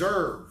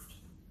 preserved,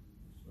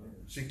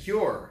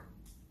 secure.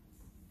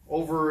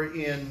 Over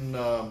in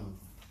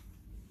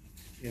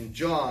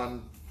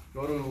John,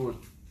 go to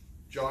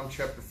John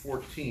chapter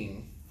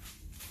 14.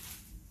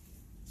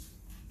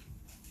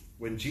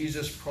 When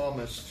Jesus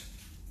promised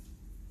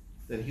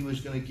that he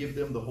was going to give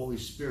them the Holy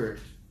Spirit.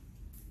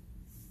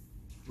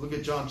 Look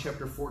at John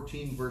chapter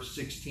 14, verse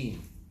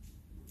 16.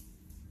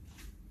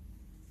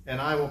 "And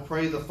I will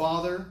pray the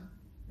Father,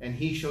 and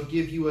he shall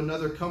give you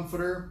another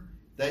comforter,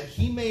 that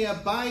he may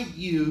abide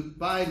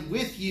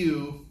with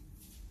you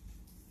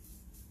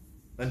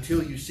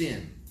until you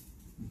sin."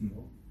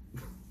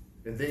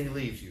 And then he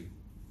leaves you.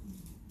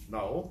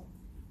 No.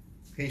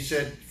 He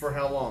said, for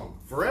how long?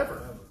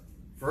 Forever.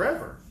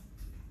 Forever.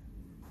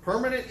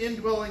 Permanent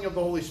indwelling of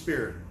the Holy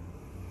Spirit.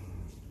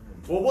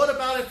 Well, what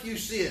about if you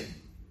sin?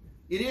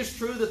 It is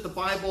true that the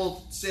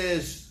Bible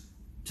says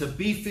to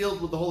be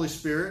filled with the Holy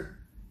Spirit.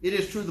 It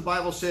is true the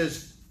Bible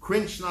says,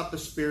 quench not the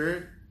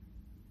Spirit.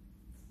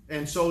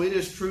 And so it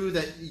is true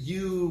that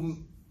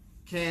you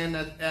can,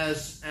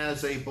 as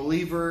a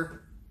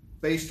believer,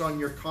 based on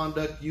your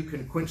conduct, you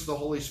can quench the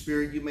Holy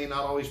Spirit. You may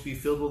not always be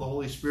filled with the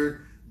Holy Spirit,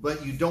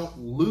 but you don't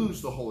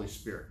lose the Holy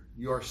Spirit.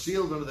 You are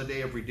sealed unto the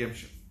day of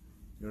redemption.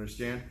 You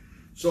understand?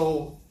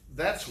 So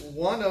that's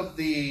one of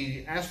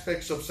the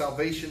aspects of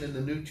salvation in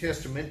the New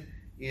Testament,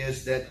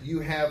 is that you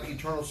have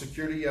eternal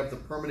security. You have the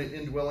permanent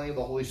indwelling of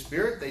the Holy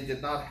Spirit. They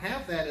did not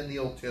have that in the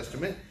Old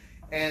Testament.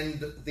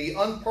 And the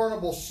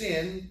unpardonable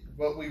sin,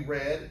 what we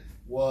read,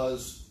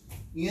 was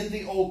in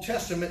the Old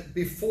Testament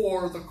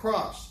before the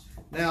cross.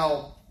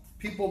 Now,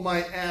 people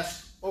might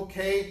ask,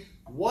 okay,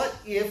 what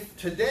if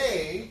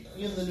today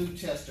in the New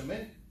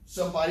Testament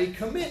somebody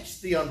commits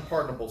the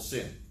unpardonable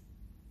sin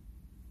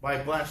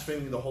by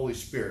blaspheming the Holy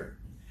Spirit?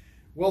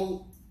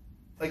 Well,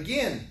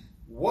 again,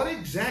 what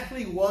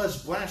exactly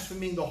was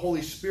blaspheming the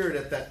Holy Spirit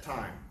at that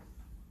time?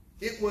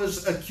 It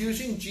was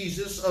accusing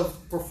Jesus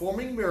of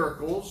performing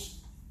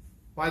miracles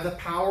by the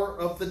power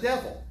of the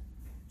devil.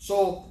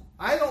 So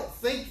I don't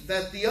think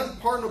that the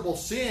unpardonable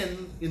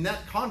sin in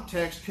that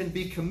context can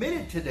be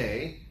committed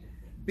today,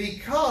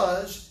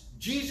 because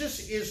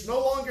Jesus is no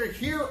longer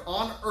here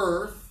on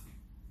earth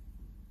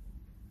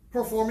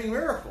performing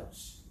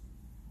miracles.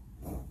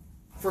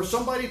 For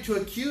somebody to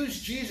accuse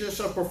Jesus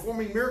of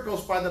performing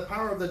miracles by the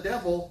power of the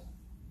devil,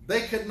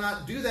 they could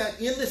not do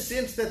that in the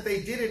sense that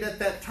they did it at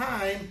that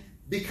time,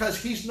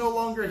 because he's no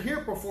longer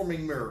here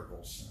performing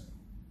miracles.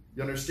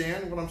 You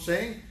understand what I'm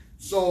saying?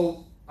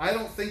 So I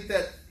don't think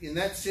that in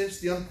that sense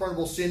the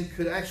unpardonable sin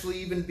could actually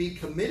even be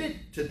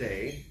committed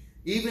today,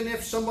 even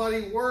if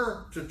somebody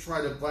were to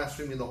try to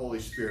blaspheme the Holy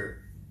Spirit.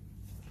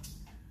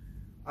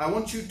 I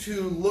want you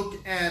to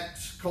look at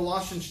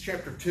Colossians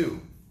chapter 2.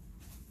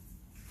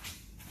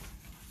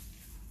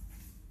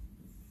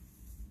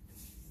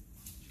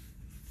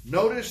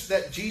 Notice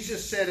that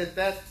Jesus said at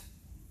that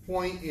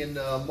point in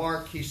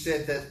Mark, he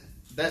said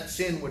that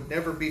sin would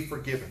never be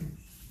forgiven.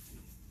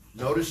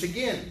 Notice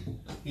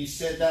again, he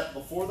said that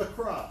before the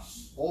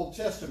cross, Old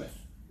Testament.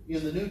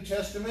 In the New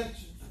Testament,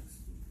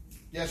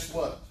 guess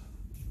what?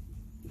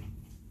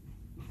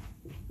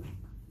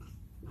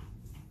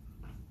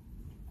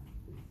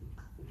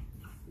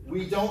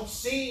 We don't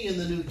see in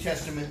the New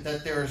Testament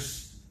that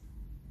there's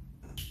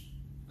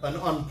an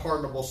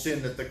unpardonable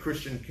sin that the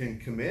Christian can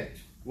commit.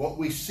 What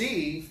we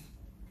see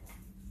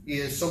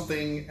is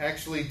something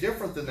actually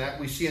different than that.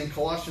 We see in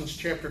Colossians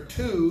chapter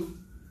 2,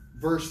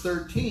 verse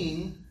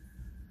 13,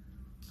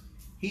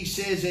 he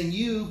says, "And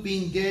you,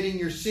 being dead in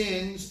your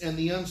sins and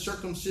the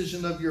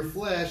uncircumcision of your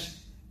flesh,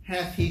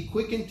 hath he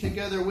quickened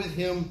together with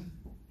him,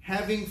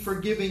 having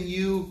forgiven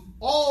you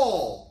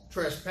all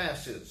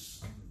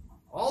trespasses."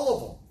 All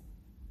of them.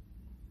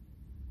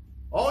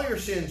 All your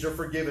sins are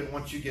forgiven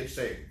once you get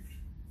saved.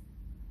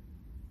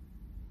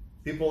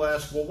 People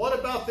ask, well, what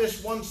about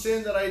this one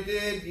sin that I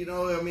did?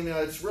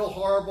 It's real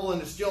horrible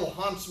and it still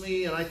haunts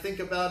me, and I think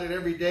about it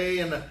every day,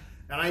 and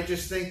I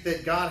just think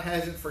that God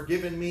hasn't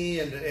forgiven me,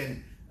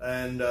 and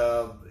And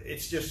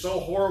it's just so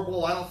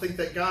horrible. I don't think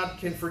that God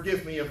can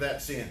forgive me of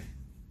that sin.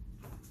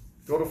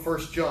 Go to 1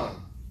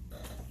 John.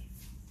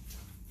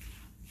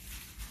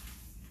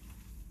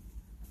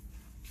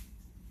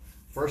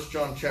 1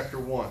 John chapter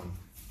 1.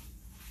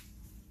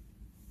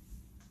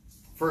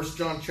 1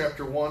 John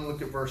chapter 1,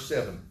 look at verse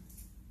 7.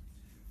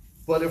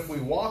 But if we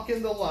walk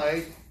in the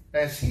light,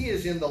 as he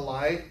is in the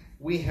light,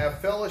 we have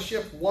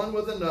fellowship one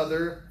with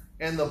another,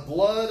 and the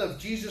blood of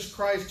Jesus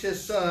Christ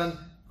his Son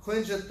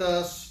cleanseth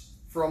us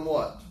from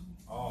what?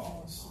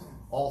 All sin.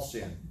 All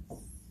sin.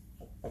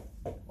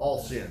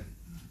 All sin.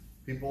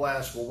 People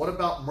ask, well, what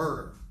about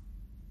murder?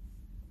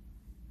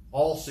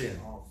 All sin.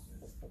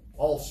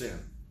 All sin.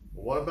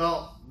 Well, what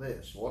about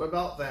this? What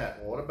about that?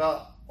 Well, what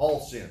about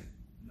all sin?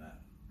 No.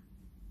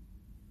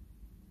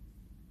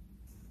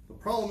 The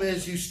problem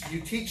is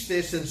you teach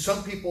this and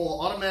some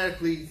people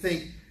automatically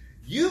think,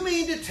 you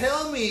mean to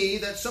tell me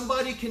that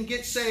somebody can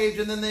get saved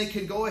and then they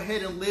can go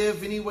ahead and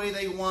live any way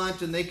they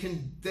want and they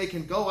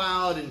can go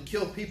out and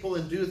kill people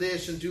and do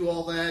this and do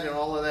all that and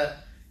all of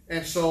that.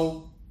 And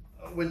so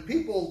when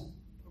people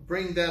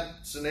bring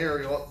that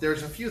scenario up,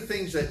 there's a few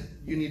things that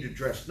you need to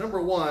address.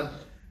 Number one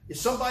is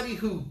somebody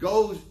who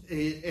goes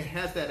and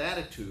has that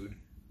attitude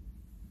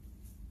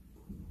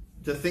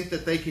to think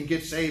that they can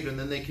get saved and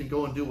then they can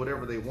go and do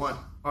whatever they want.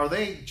 Are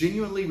they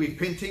genuinely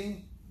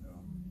repenting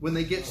when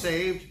they get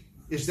saved?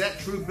 Is that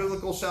true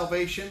biblical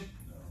salvation?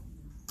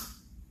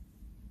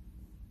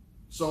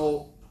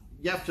 So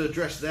you have to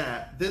address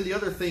that. Then the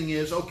other thing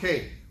is,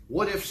 okay,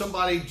 what if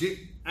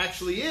somebody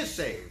actually is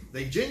saved?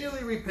 They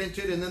genuinely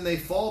repented and then they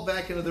fall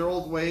back into their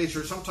old ways,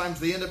 or sometimes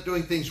they end up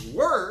doing things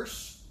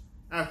worse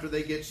after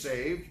they get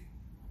saved.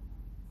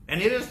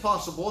 And it is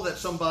possible that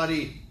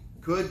somebody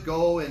could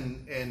go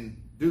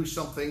and do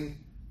something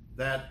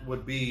that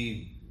would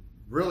be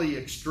really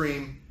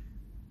extreme.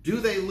 Do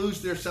they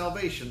lose their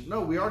salvation? No,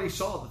 we already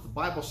saw that the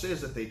Bible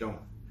says that they don't.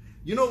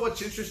 You know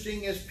what's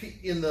interesting is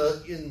in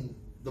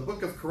the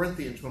book of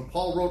Corinthians, when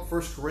Paul wrote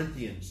 1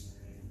 Corinthians,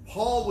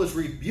 Paul was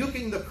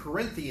rebuking the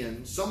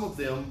Corinthians, some of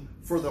them,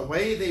 for the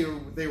way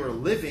they were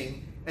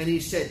living, and he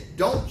said,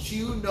 don't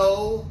you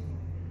know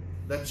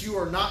that you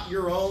are not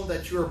your own,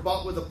 that you are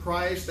bought with a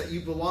price, that you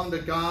belong to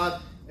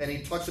God? And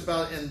he talks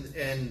about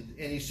and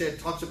he said,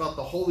 talks about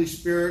the Holy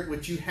Spirit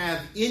which you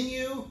have in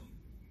you,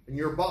 and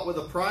you're bought with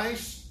a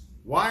price.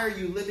 Why are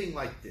you living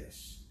like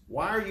this?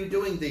 Why are you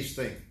doing these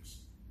things?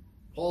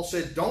 Paul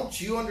said, don't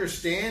you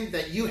understand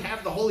that you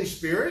have the Holy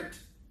Spirit?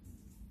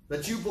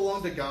 That you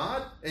belong to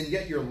God, and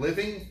yet you're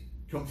living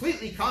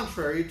completely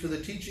contrary to the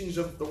teachings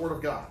of the Word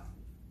of God.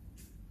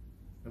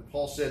 And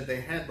Paul said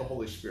they had the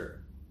Holy Spirit.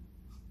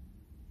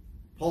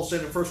 Paul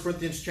said in 1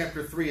 Corinthians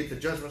chapter 3 at the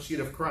judgment seat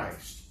of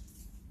Christ,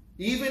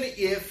 even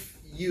if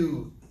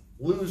you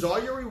lose all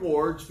your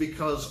rewards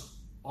because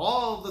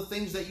all the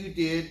things that you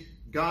did,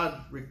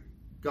 God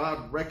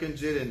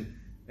reckons it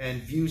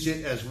and views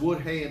it as wood,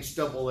 hay, and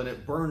stubble, and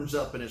it burns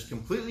up and is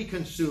completely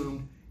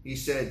consumed. He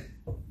said,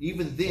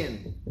 even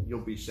then you'll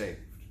be saved.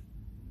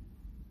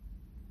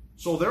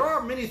 So there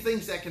are many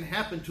things that can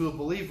happen to a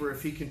believer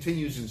if he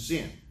continues in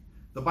sin.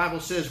 The Bible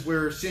says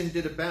where sin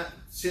did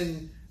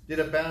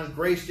abound,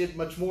 grace did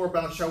much more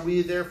abound. Shall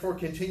we therefore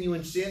continue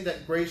in sin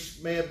that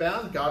grace may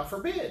abound? God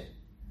forbid.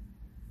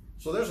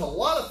 So there's a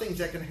lot of things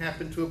that can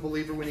happen to a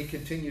believer when he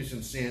continues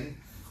in sin,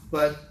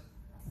 but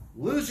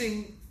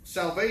losing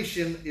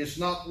salvation is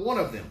not one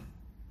of them.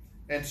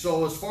 And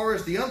so as far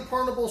as the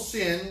unpardonable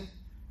sin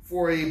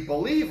for a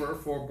believer,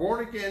 for a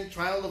born-again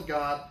child of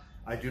God,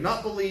 I do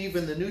not believe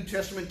in the New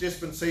Testament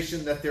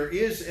dispensation that there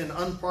is an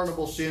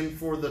unpardonable sin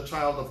for the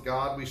child of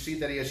God. We see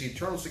that he has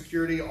eternal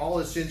security. All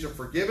his sins are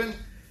forgiven.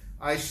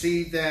 I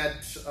see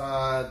that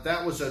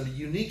that was a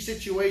unique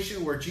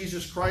situation where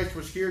Jesus Christ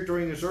was here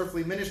during his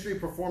earthly ministry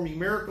performing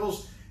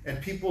miracles,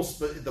 and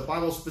the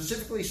Bible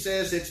specifically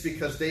says it's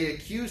because they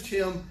accused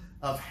him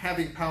of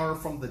having power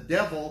from the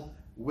devil,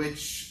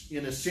 which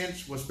in a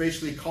sense was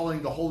basically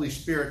calling the Holy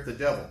Spirit the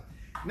devil.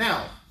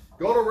 Now,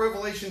 go to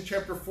Revelation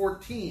chapter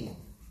 14.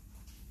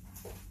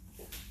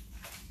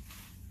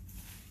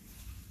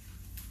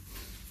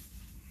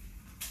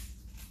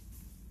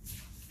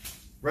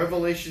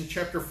 Revelation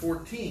chapter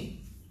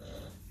 14.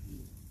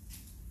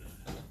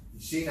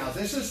 You see, now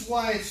this is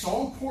why it's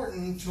so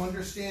important to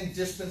understand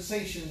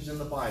dispensations in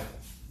the Bible.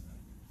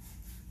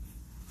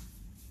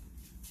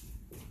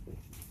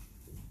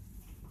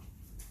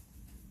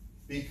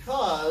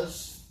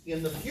 Because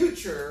in the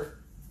future,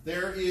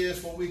 there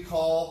is what we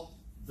call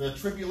the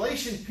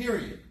tribulation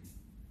period.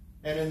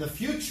 And in the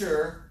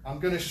future, I'm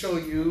going to show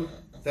you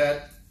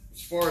that,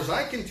 as far as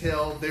I can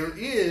tell, there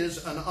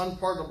is an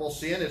unpardonable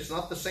sin. It's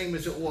not the same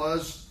as it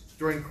was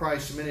during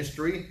Christ's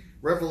ministry.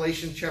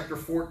 Revelation chapter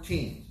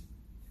 14.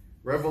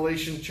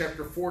 Revelation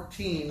chapter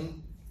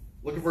 14,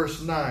 look at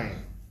verse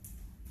 9.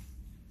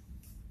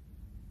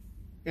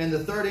 And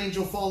the third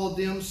angel followed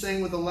them,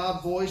 saying with a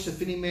loud voice,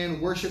 if any man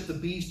worship the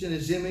beast in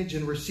his image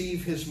and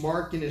receive his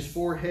mark in his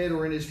forehead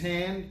or in his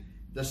hand,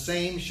 the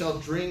same shall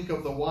drink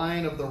of the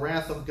wine of the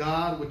wrath of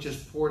God, which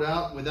is poured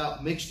out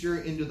without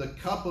mixture into the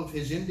cup of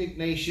his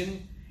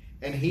indignation,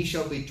 and he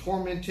shall be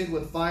tormented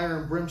with fire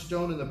and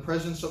brimstone in the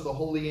presence of the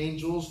holy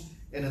angels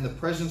and in the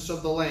presence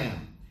of the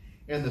Lamb.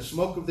 And the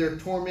smoke of their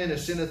torment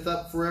ascendeth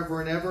up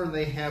forever and ever, and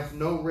they have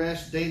no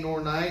rest day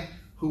nor night,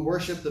 who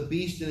worship the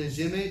beast in his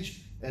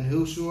image, and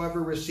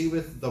whosoever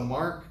receiveth the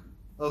mark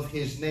of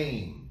his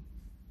name.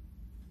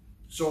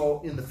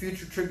 So in the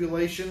future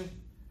tribulation,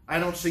 I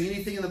don't see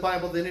anything in the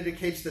Bible that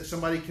indicates that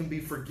somebody can be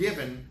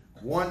forgiven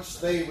once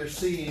they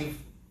receive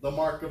the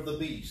mark of the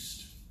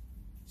beast.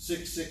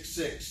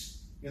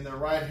 666 in their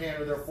right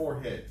hand or their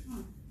forehead.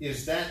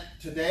 Is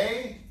that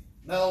today?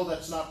 No,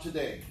 that's not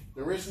today.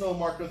 There is no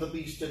mark of the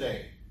beast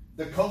today.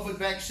 The COVID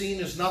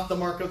vaccine is not the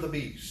mark of the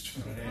beast.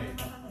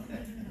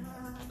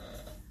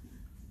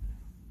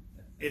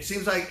 It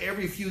seems like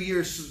every few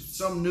years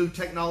some new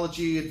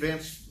technological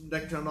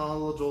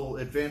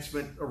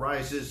advancement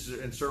arises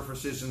and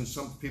surfaces, and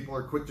some people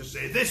are quick to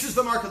say, this is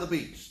the mark of the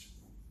beast.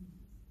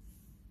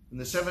 In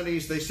the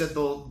 70s, they said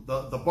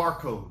the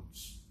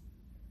barcodes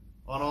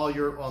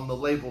on the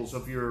labels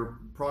of your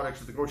products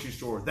at the grocery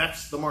store,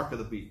 that's the mark of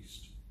the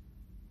beast.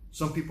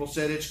 Some people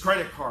said it's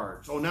credit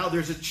cards. Oh, now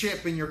there's a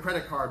chip in your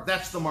credit card.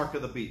 That's the mark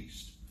of the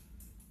beast.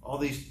 All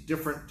these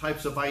different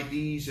types of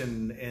IDs,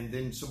 and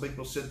then some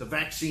people said the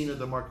vaccine of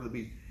the mark of the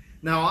beast.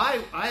 Now,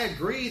 I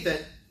agree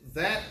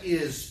that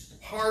is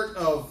part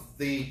of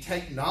the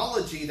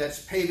technology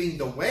that's paving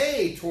the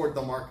way toward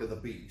the mark of the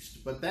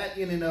beast. But that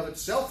in and of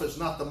itself is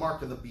not the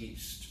mark of the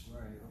beast.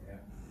 Right. Yeah.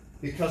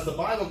 Because the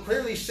Bible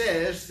clearly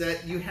says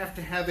that you have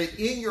to have it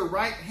in your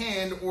right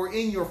hand or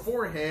in your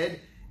forehead,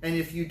 and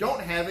if you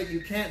don't have it,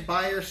 you can't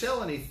buy or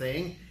sell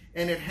anything.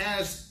 And it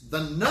has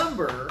the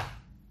number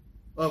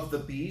of the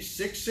beast,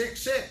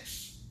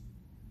 666.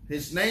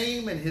 His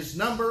name and his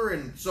number.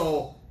 And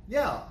so,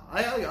 yeah,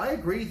 I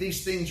agree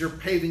these things are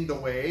paving the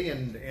way,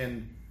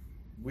 and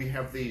we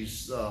have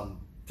these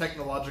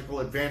technological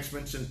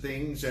advancements and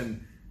things,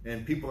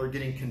 and people are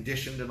getting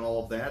conditioned and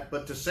all of that.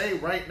 But to say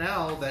right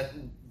now that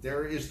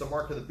there is the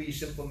mark of the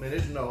beast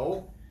implemented,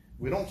 no,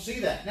 we don't see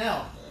that.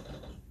 Now,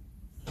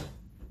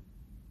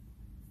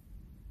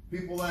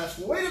 people ask,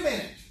 well, wait a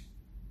minute.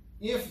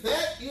 If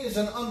that is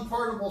an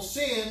unpardonable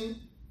sin,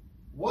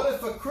 what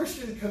if a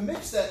Christian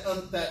commits that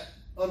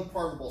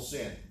unpardonable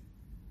sin?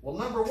 Well,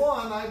 number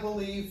one, I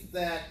believe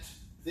that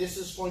this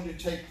is going to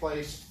take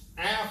place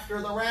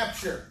after the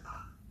rapture.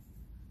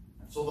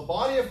 So the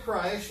body of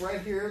Christ,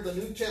 right here, the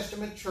New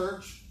Testament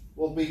church,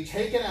 will be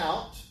taken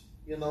out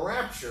in the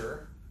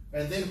rapture,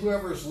 and then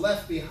whoever's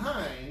left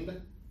behind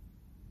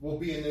will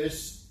be in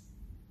this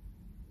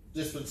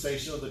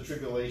dispensation of the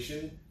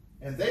tribulation,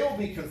 and they will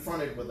be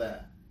confronted with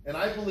that. And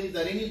I believe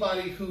that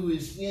anybody who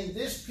is in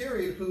this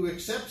period who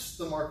accepts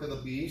the mark of the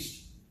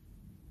beast,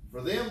 for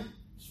them,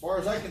 as far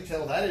as I can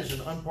tell, that is an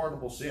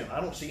unpardonable sin.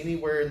 I don't see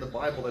anywhere in the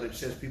Bible that it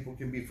says people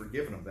can be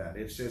forgiven of that.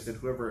 It says that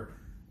whoever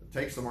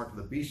takes the mark of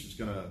the beast is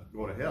going to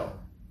go to hell.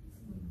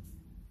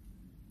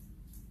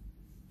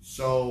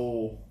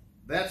 So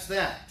that's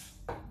that.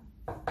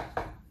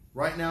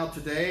 Right now,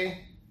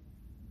 today,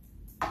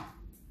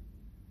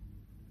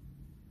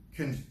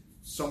 can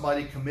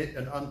somebody commit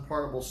an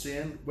unpardonable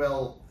sin?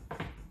 Well,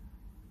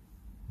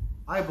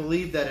 I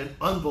believe that an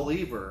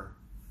unbeliever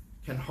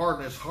can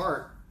harden his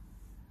heart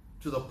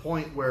to the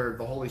point where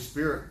the Holy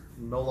Spirit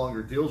no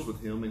longer deals with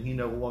him, and he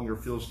no longer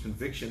feels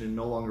conviction and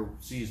no longer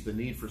sees the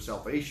need for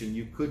salvation.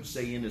 You could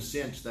say, in a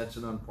sense, that's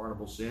an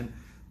unpardonable sin,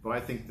 but I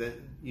think that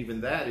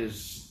even that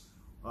is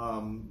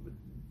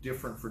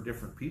different for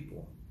different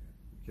people.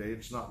 Okay,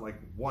 it's not like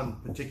one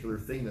particular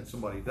thing that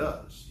somebody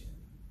does.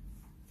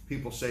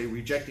 People say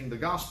rejecting the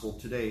gospel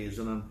today is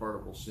an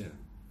unpardonable sin.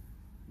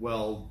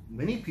 Well,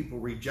 many people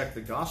reject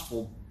the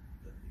gospel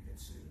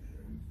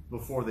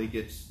before they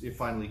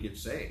finally get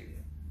saved.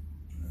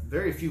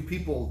 Very few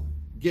people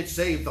get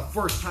saved the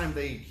first time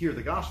they hear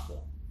the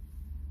gospel.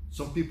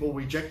 Some people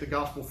reject the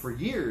gospel for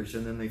years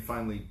and then they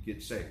finally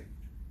get saved.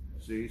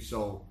 See,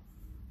 so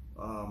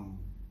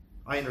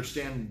I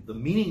understand the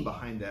meaning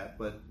behind that,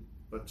 but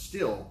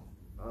still,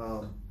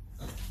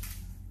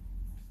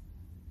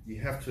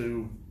 you have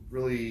to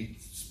really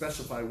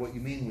specify what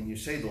you mean when you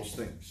say those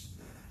things.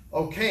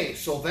 Okay,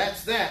 so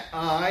that's that.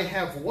 I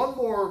have one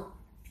more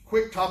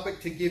quick topic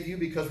to give you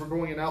because we're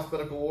going in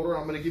alphabetical order.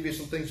 I'm going to give you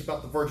some things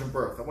about the virgin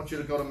birth. I want you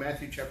to go to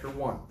Matthew chapter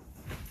 1.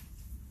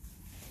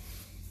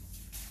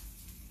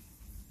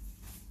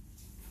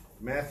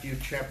 Matthew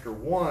chapter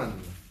 1.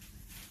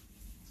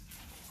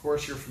 Of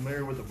course, you're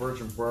familiar with the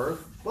virgin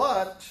birth,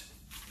 but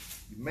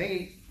you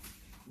may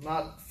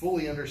not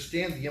fully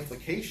understand the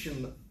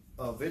implication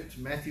of it.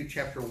 Matthew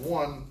chapter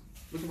 1,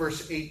 look at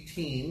verse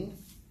 18.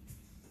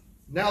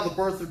 Now the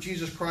birth of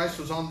Jesus Christ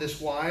was on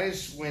this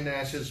wise, when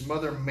as his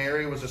mother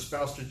Mary was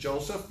espoused to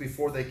Joseph,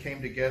 before they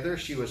came together,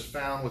 she was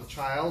found with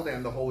child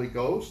and the Holy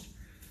Ghost.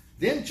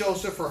 Then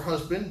Joseph, her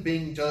husband,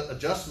 being a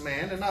just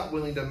man and not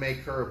willing to make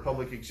her a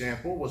public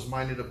example, was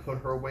minded to put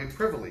her away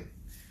privily.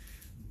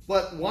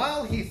 But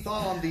while he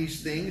thought on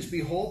these things,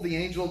 behold, the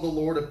angel of the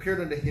Lord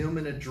appeared unto him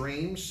in a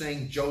dream,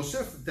 saying,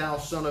 Joseph, thou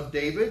son of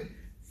David,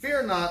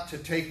 Fear not to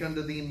take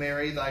unto thee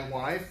Mary thy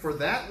wife, for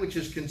that which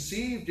is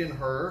conceived in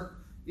her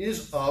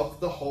is of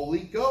the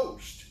Holy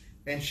Ghost.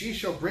 And she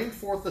shall bring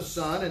forth a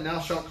son, and thou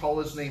shalt call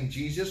his name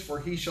Jesus,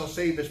 for he shall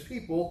save his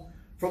people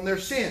from their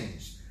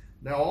sins.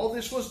 Now all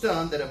this was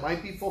done that it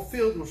might be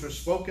fulfilled, which was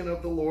spoken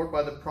of the Lord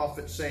by the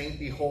prophet, saying,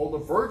 Behold,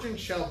 a virgin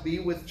shall be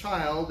with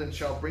child, and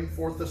shall bring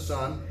forth a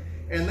son,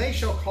 and they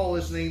shall call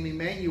his name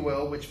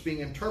Emmanuel, which being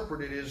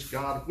interpreted is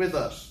God with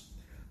us.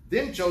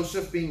 Then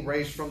Joseph, being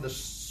raised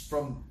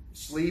from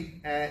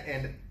sleep,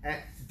 and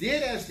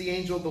did as the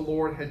angel of the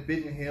Lord had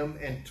bidden him,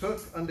 and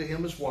took unto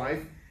him his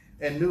wife,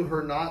 and knew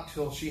her not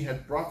till she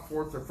had brought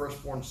forth her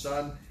firstborn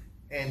son,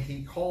 and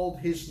he called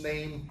his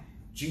name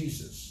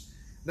Jesus.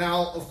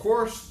 Now, of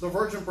course, the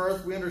virgin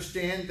birth, we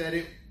understand that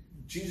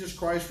Jesus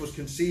Christ was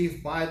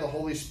conceived by the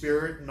Holy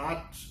Spirit,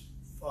 not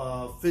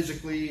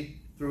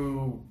physically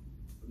through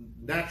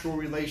natural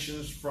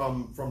relations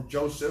from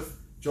Joseph.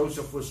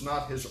 Joseph was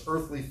not his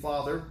earthly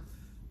father,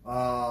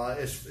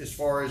 as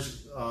far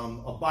as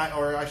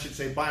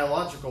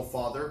biological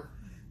father.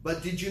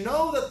 But did you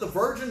know that the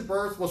virgin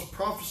birth was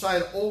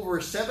prophesied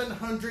over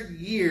 700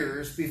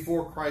 years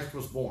before Christ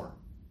was born?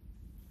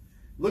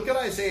 Look at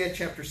Isaiah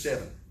chapter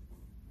 7.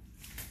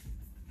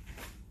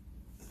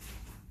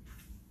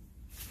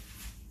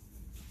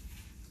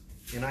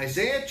 In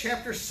Isaiah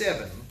chapter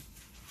 7,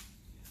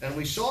 and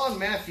we saw in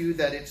Matthew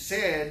that it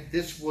said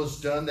this was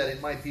done that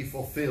it might be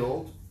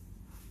fulfilled.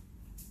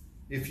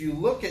 If you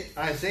look at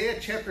Isaiah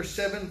chapter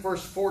 7,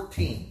 verse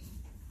 14,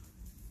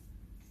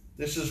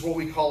 this is what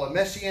we call a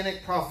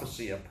messianic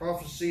prophecy, a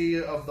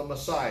prophecy of the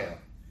Messiah.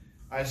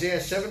 Isaiah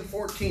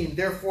 7:14,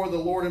 Therefore the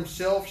Lord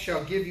himself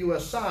shall give you a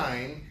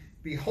sign.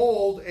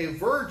 Behold, a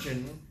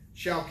virgin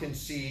shall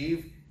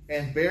conceive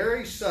and bear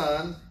a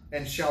son,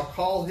 and shall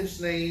call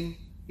his name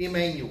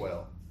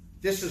Emmanuel.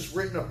 This is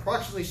written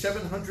approximately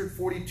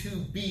 742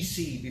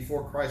 BC,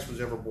 before Christ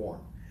was ever born.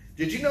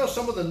 Did you know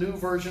some of the new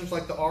versions,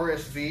 like the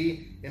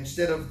RSV,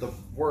 instead of the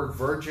word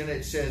virgin,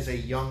 it says a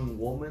young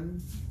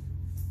woman?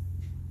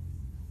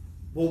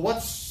 Well,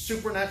 what's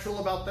supernatural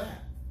about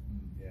that?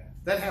 Yeah.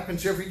 That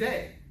happens every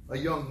day, a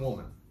young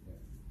woman. Yeah.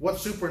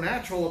 What's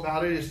supernatural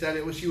about it is that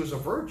she was a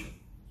virgin.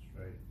 That's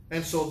right.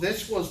 And so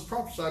this was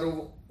prophesied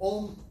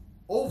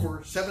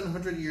over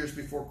 700 years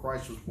before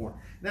Christ was born.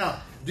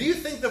 Now, do you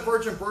think the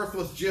virgin birth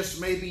was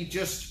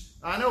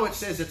I know it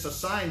says it's a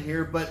sign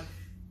here, but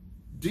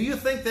do you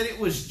think that it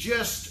was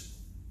just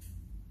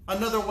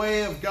another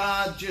way of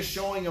God just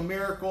showing a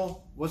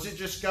miracle? Was it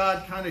just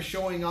God kind of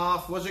showing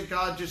off? Was it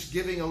God just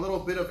giving a little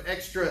bit of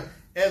extra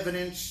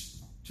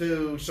evidence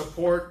to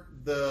support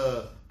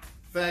the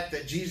fact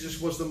that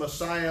Jesus was the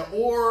Messiah?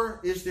 Or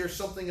is there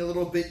something a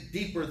little bit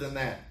deeper than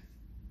that?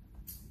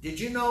 Did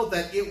you know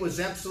that it was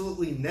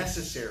absolutely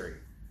necessary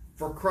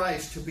for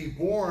Christ to be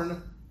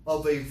born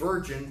of a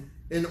virgin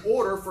in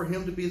order for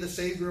him to be the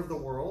Savior of the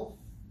world?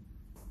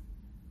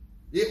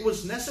 It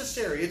was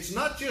necessary. It's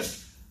not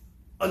just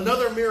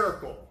another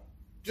miracle,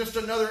 just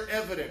another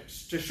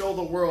evidence to show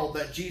the world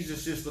that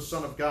Jesus is the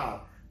Son of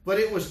God. But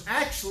it was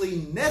actually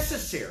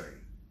necessary.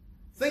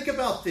 Think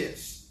about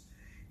this.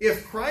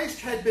 If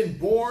Christ had been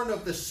born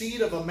of the seed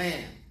of a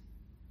man,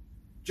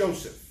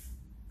 Joseph,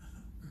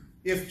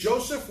 if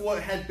Joseph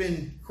had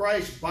been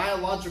Christ's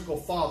biological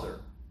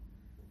father,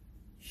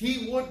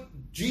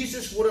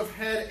 Jesus would have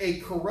had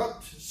a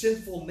corrupt,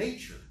 sinful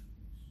nature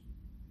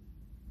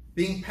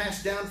being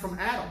passed down from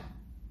Adam.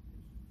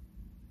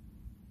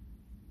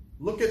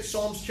 Look at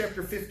Psalms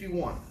chapter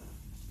 51.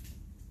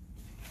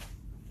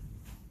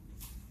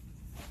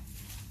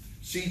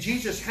 See,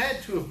 Jesus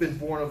had to have been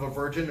born of a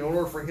virgin in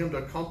order for him to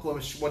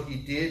accomplish what he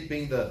did,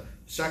 being the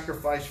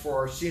sacrifice for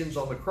our sins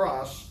on the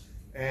cross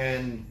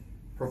and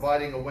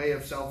providing a way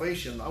of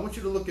salvation. I want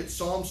you to look at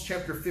Psalms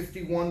chapter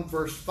 51,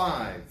 verse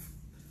 5.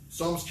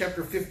 Psalms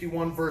chapter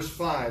 51, verse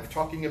 5,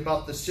 talking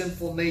about the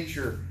sinful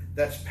nature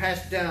that's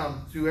passed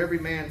down through every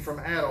man from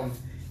Adam.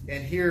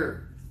 And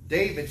here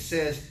David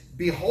says,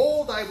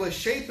 Behold, I was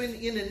shapen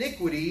in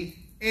iniquity,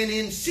 and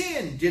in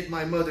sin did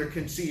my mother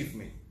conceive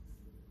me.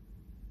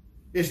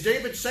 Is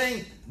David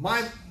saying,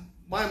 my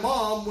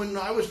mom, when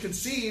I was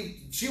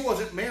conceived, she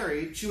wasn't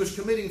married, she was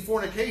committing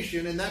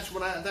fornication, and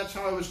that's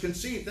how I was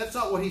conceived? That's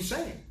not what he's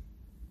saying.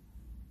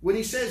 When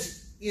he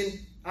says,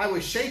 I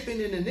was shapen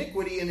in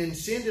iniquity, and in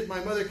sin did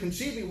my mother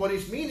conceive me, what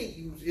he's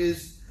meaning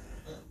is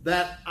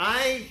that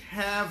I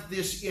have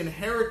this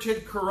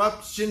inherited,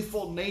 corrupt,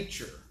 sinful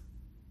nature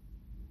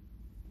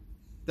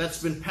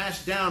that's been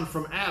passed down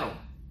from Adam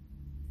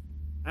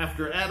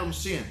after Adam's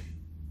sin.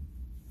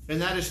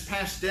 And that is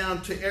passed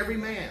down to every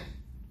man.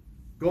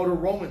 Go to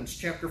Romans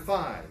chapter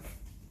 5.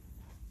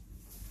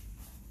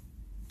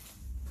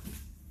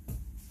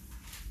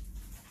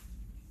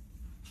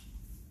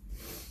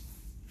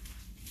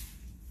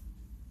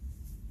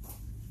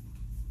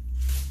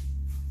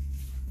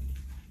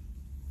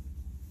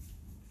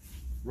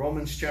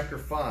 Romans chapter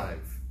 5.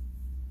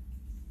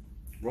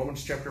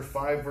 Romans chapter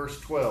 5, verse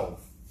 12.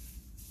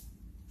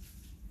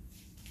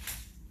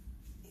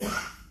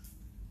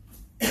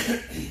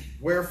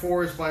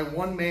 Wherefore, as by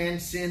one man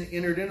sin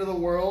entered into the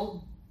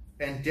world,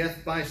 and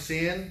death by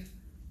sin.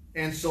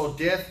 And so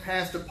death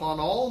passed upon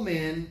all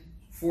men,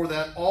 for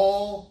that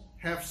all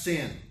have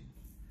sinned.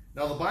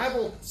 Now the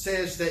Bible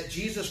says that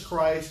Jesus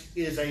Christ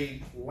is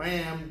a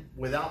lamb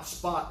without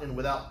spot and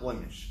without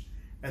blemish.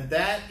 And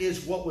that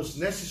is what was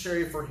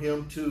necessary for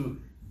him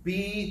to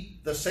be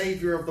the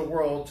Savior of the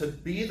world, to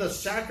be the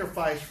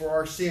sacrifice for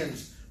our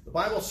sins. The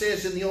Bible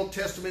says in the Old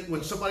Testament,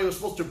 when somebody was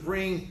supposed to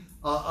bring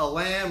a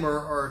lamb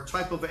or a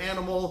type of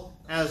animal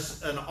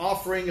as an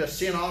offering, a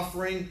sin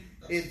offering,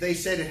 they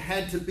said it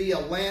had to be a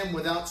lamb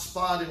without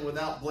spot and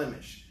without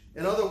blemish.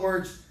 In other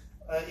words,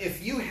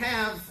 if you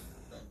have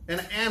an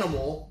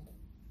animal,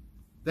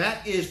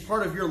 that is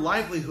part of your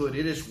livelihood.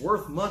 It is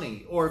worth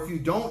money. Or if you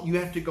don't, you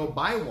have to go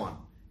buy one.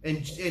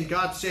 And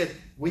God said,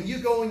 when you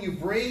go and you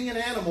bring an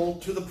animal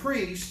to the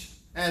priest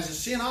as a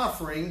sin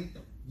offering,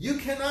 you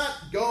cannot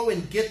go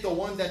and get the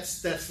one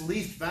that's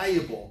least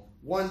valuable,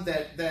 one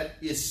that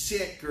is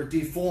sick or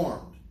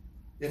deformed.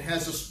 It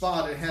has a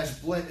spot, it has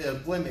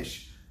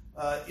blemish.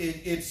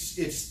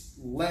 It's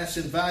less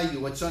in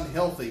value, it's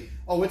unhealthy.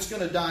 Oh, it's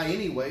going to die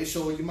anyway,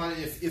 so you might,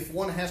 if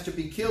one has to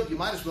be killed, you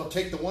might as well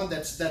take the one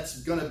that's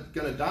going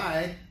to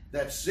die,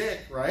 that's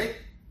sick, right?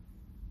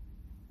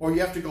 Or you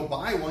have to go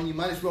buy one, you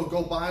might as well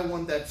go buy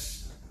one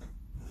that's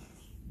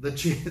the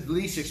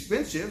least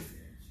expensive.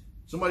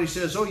 Somebody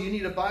says, oh, you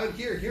need to buy it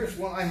here. Here's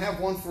one. I have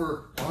one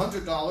for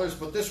 $100,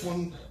 but this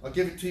one, I'll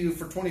give it to you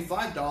for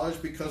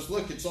 $25 because,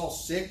 look, it's all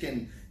sick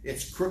and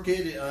it's crooked.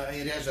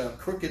 It has a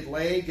crooked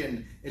leg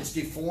and it's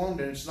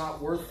deformed and it's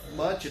not worth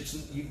much.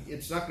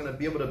 It's not going to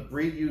be able to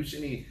breed you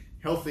any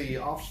healthy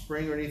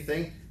offspring or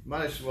anything. You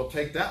might as well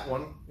take that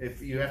one if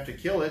you have to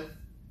kill it.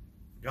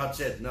 God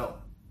said no.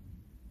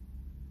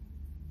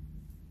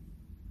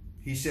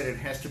 He said it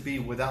has to be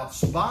without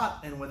spot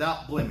and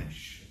without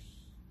blemish.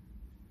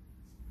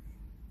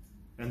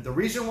 And the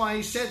reason why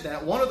he said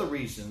that, one of the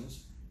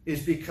reasons,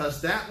 is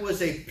because that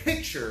was a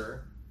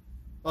picture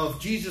of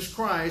Jesus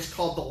Christ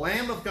called the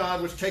Lamb of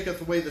God, which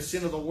taketh away the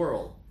sin of the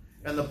world.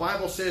 And the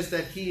Bible says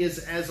that he is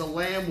as a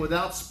lamb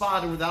without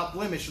spot and without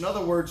blemish. In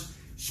other words,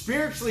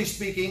 spiritually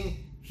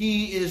speaking,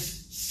 he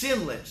is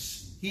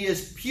sinless. He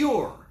is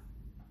pure.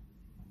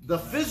 The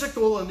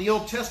physical in the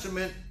Old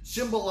Testament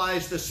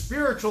symbolized the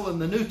spiritual in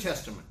the New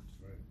Testament.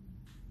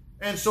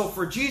 And so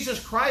for Jesus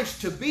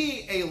Christ to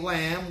be a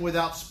lamb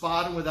without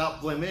spot and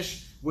without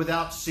blemish,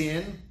 without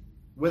sin,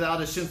 without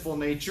a sinful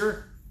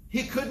nature,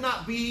 he could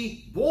not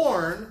be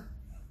born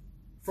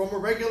from a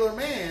regular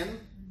man,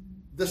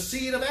 the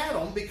seed of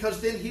Adam,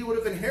 because then he would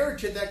have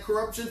inherited that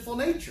corrupt, sinful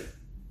nature.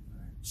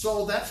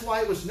 So that's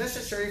why it was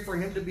necessary for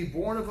him to be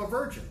born of a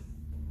virgin.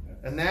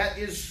 And that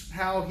is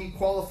how he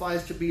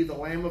qualifies to be the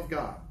Lamb of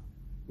God,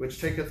 which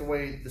taketh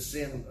away the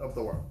sin of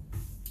the world.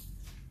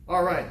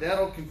 All right,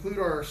 that'll conclude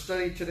our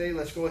study today.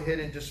 Let's go ahead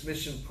and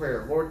dismiss in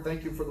prayer. Lord,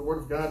 thank you for the Word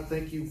of God.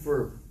 Thank you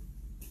for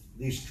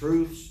these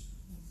truths.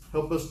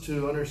 Help us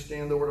to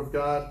understand the Word of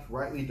God,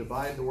 rightly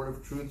divide the Word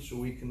of truth so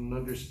we can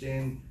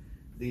understand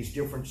these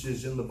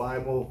differences in the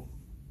Bible.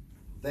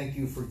 Thank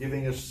you for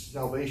giving us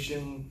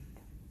salvation,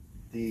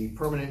 the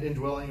permanent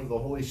indwelling of the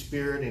Holy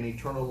Spirit, and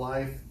eternal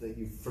life, that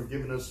you've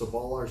forgiven us of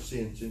all our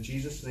sins. In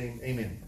Jesus' name, amen.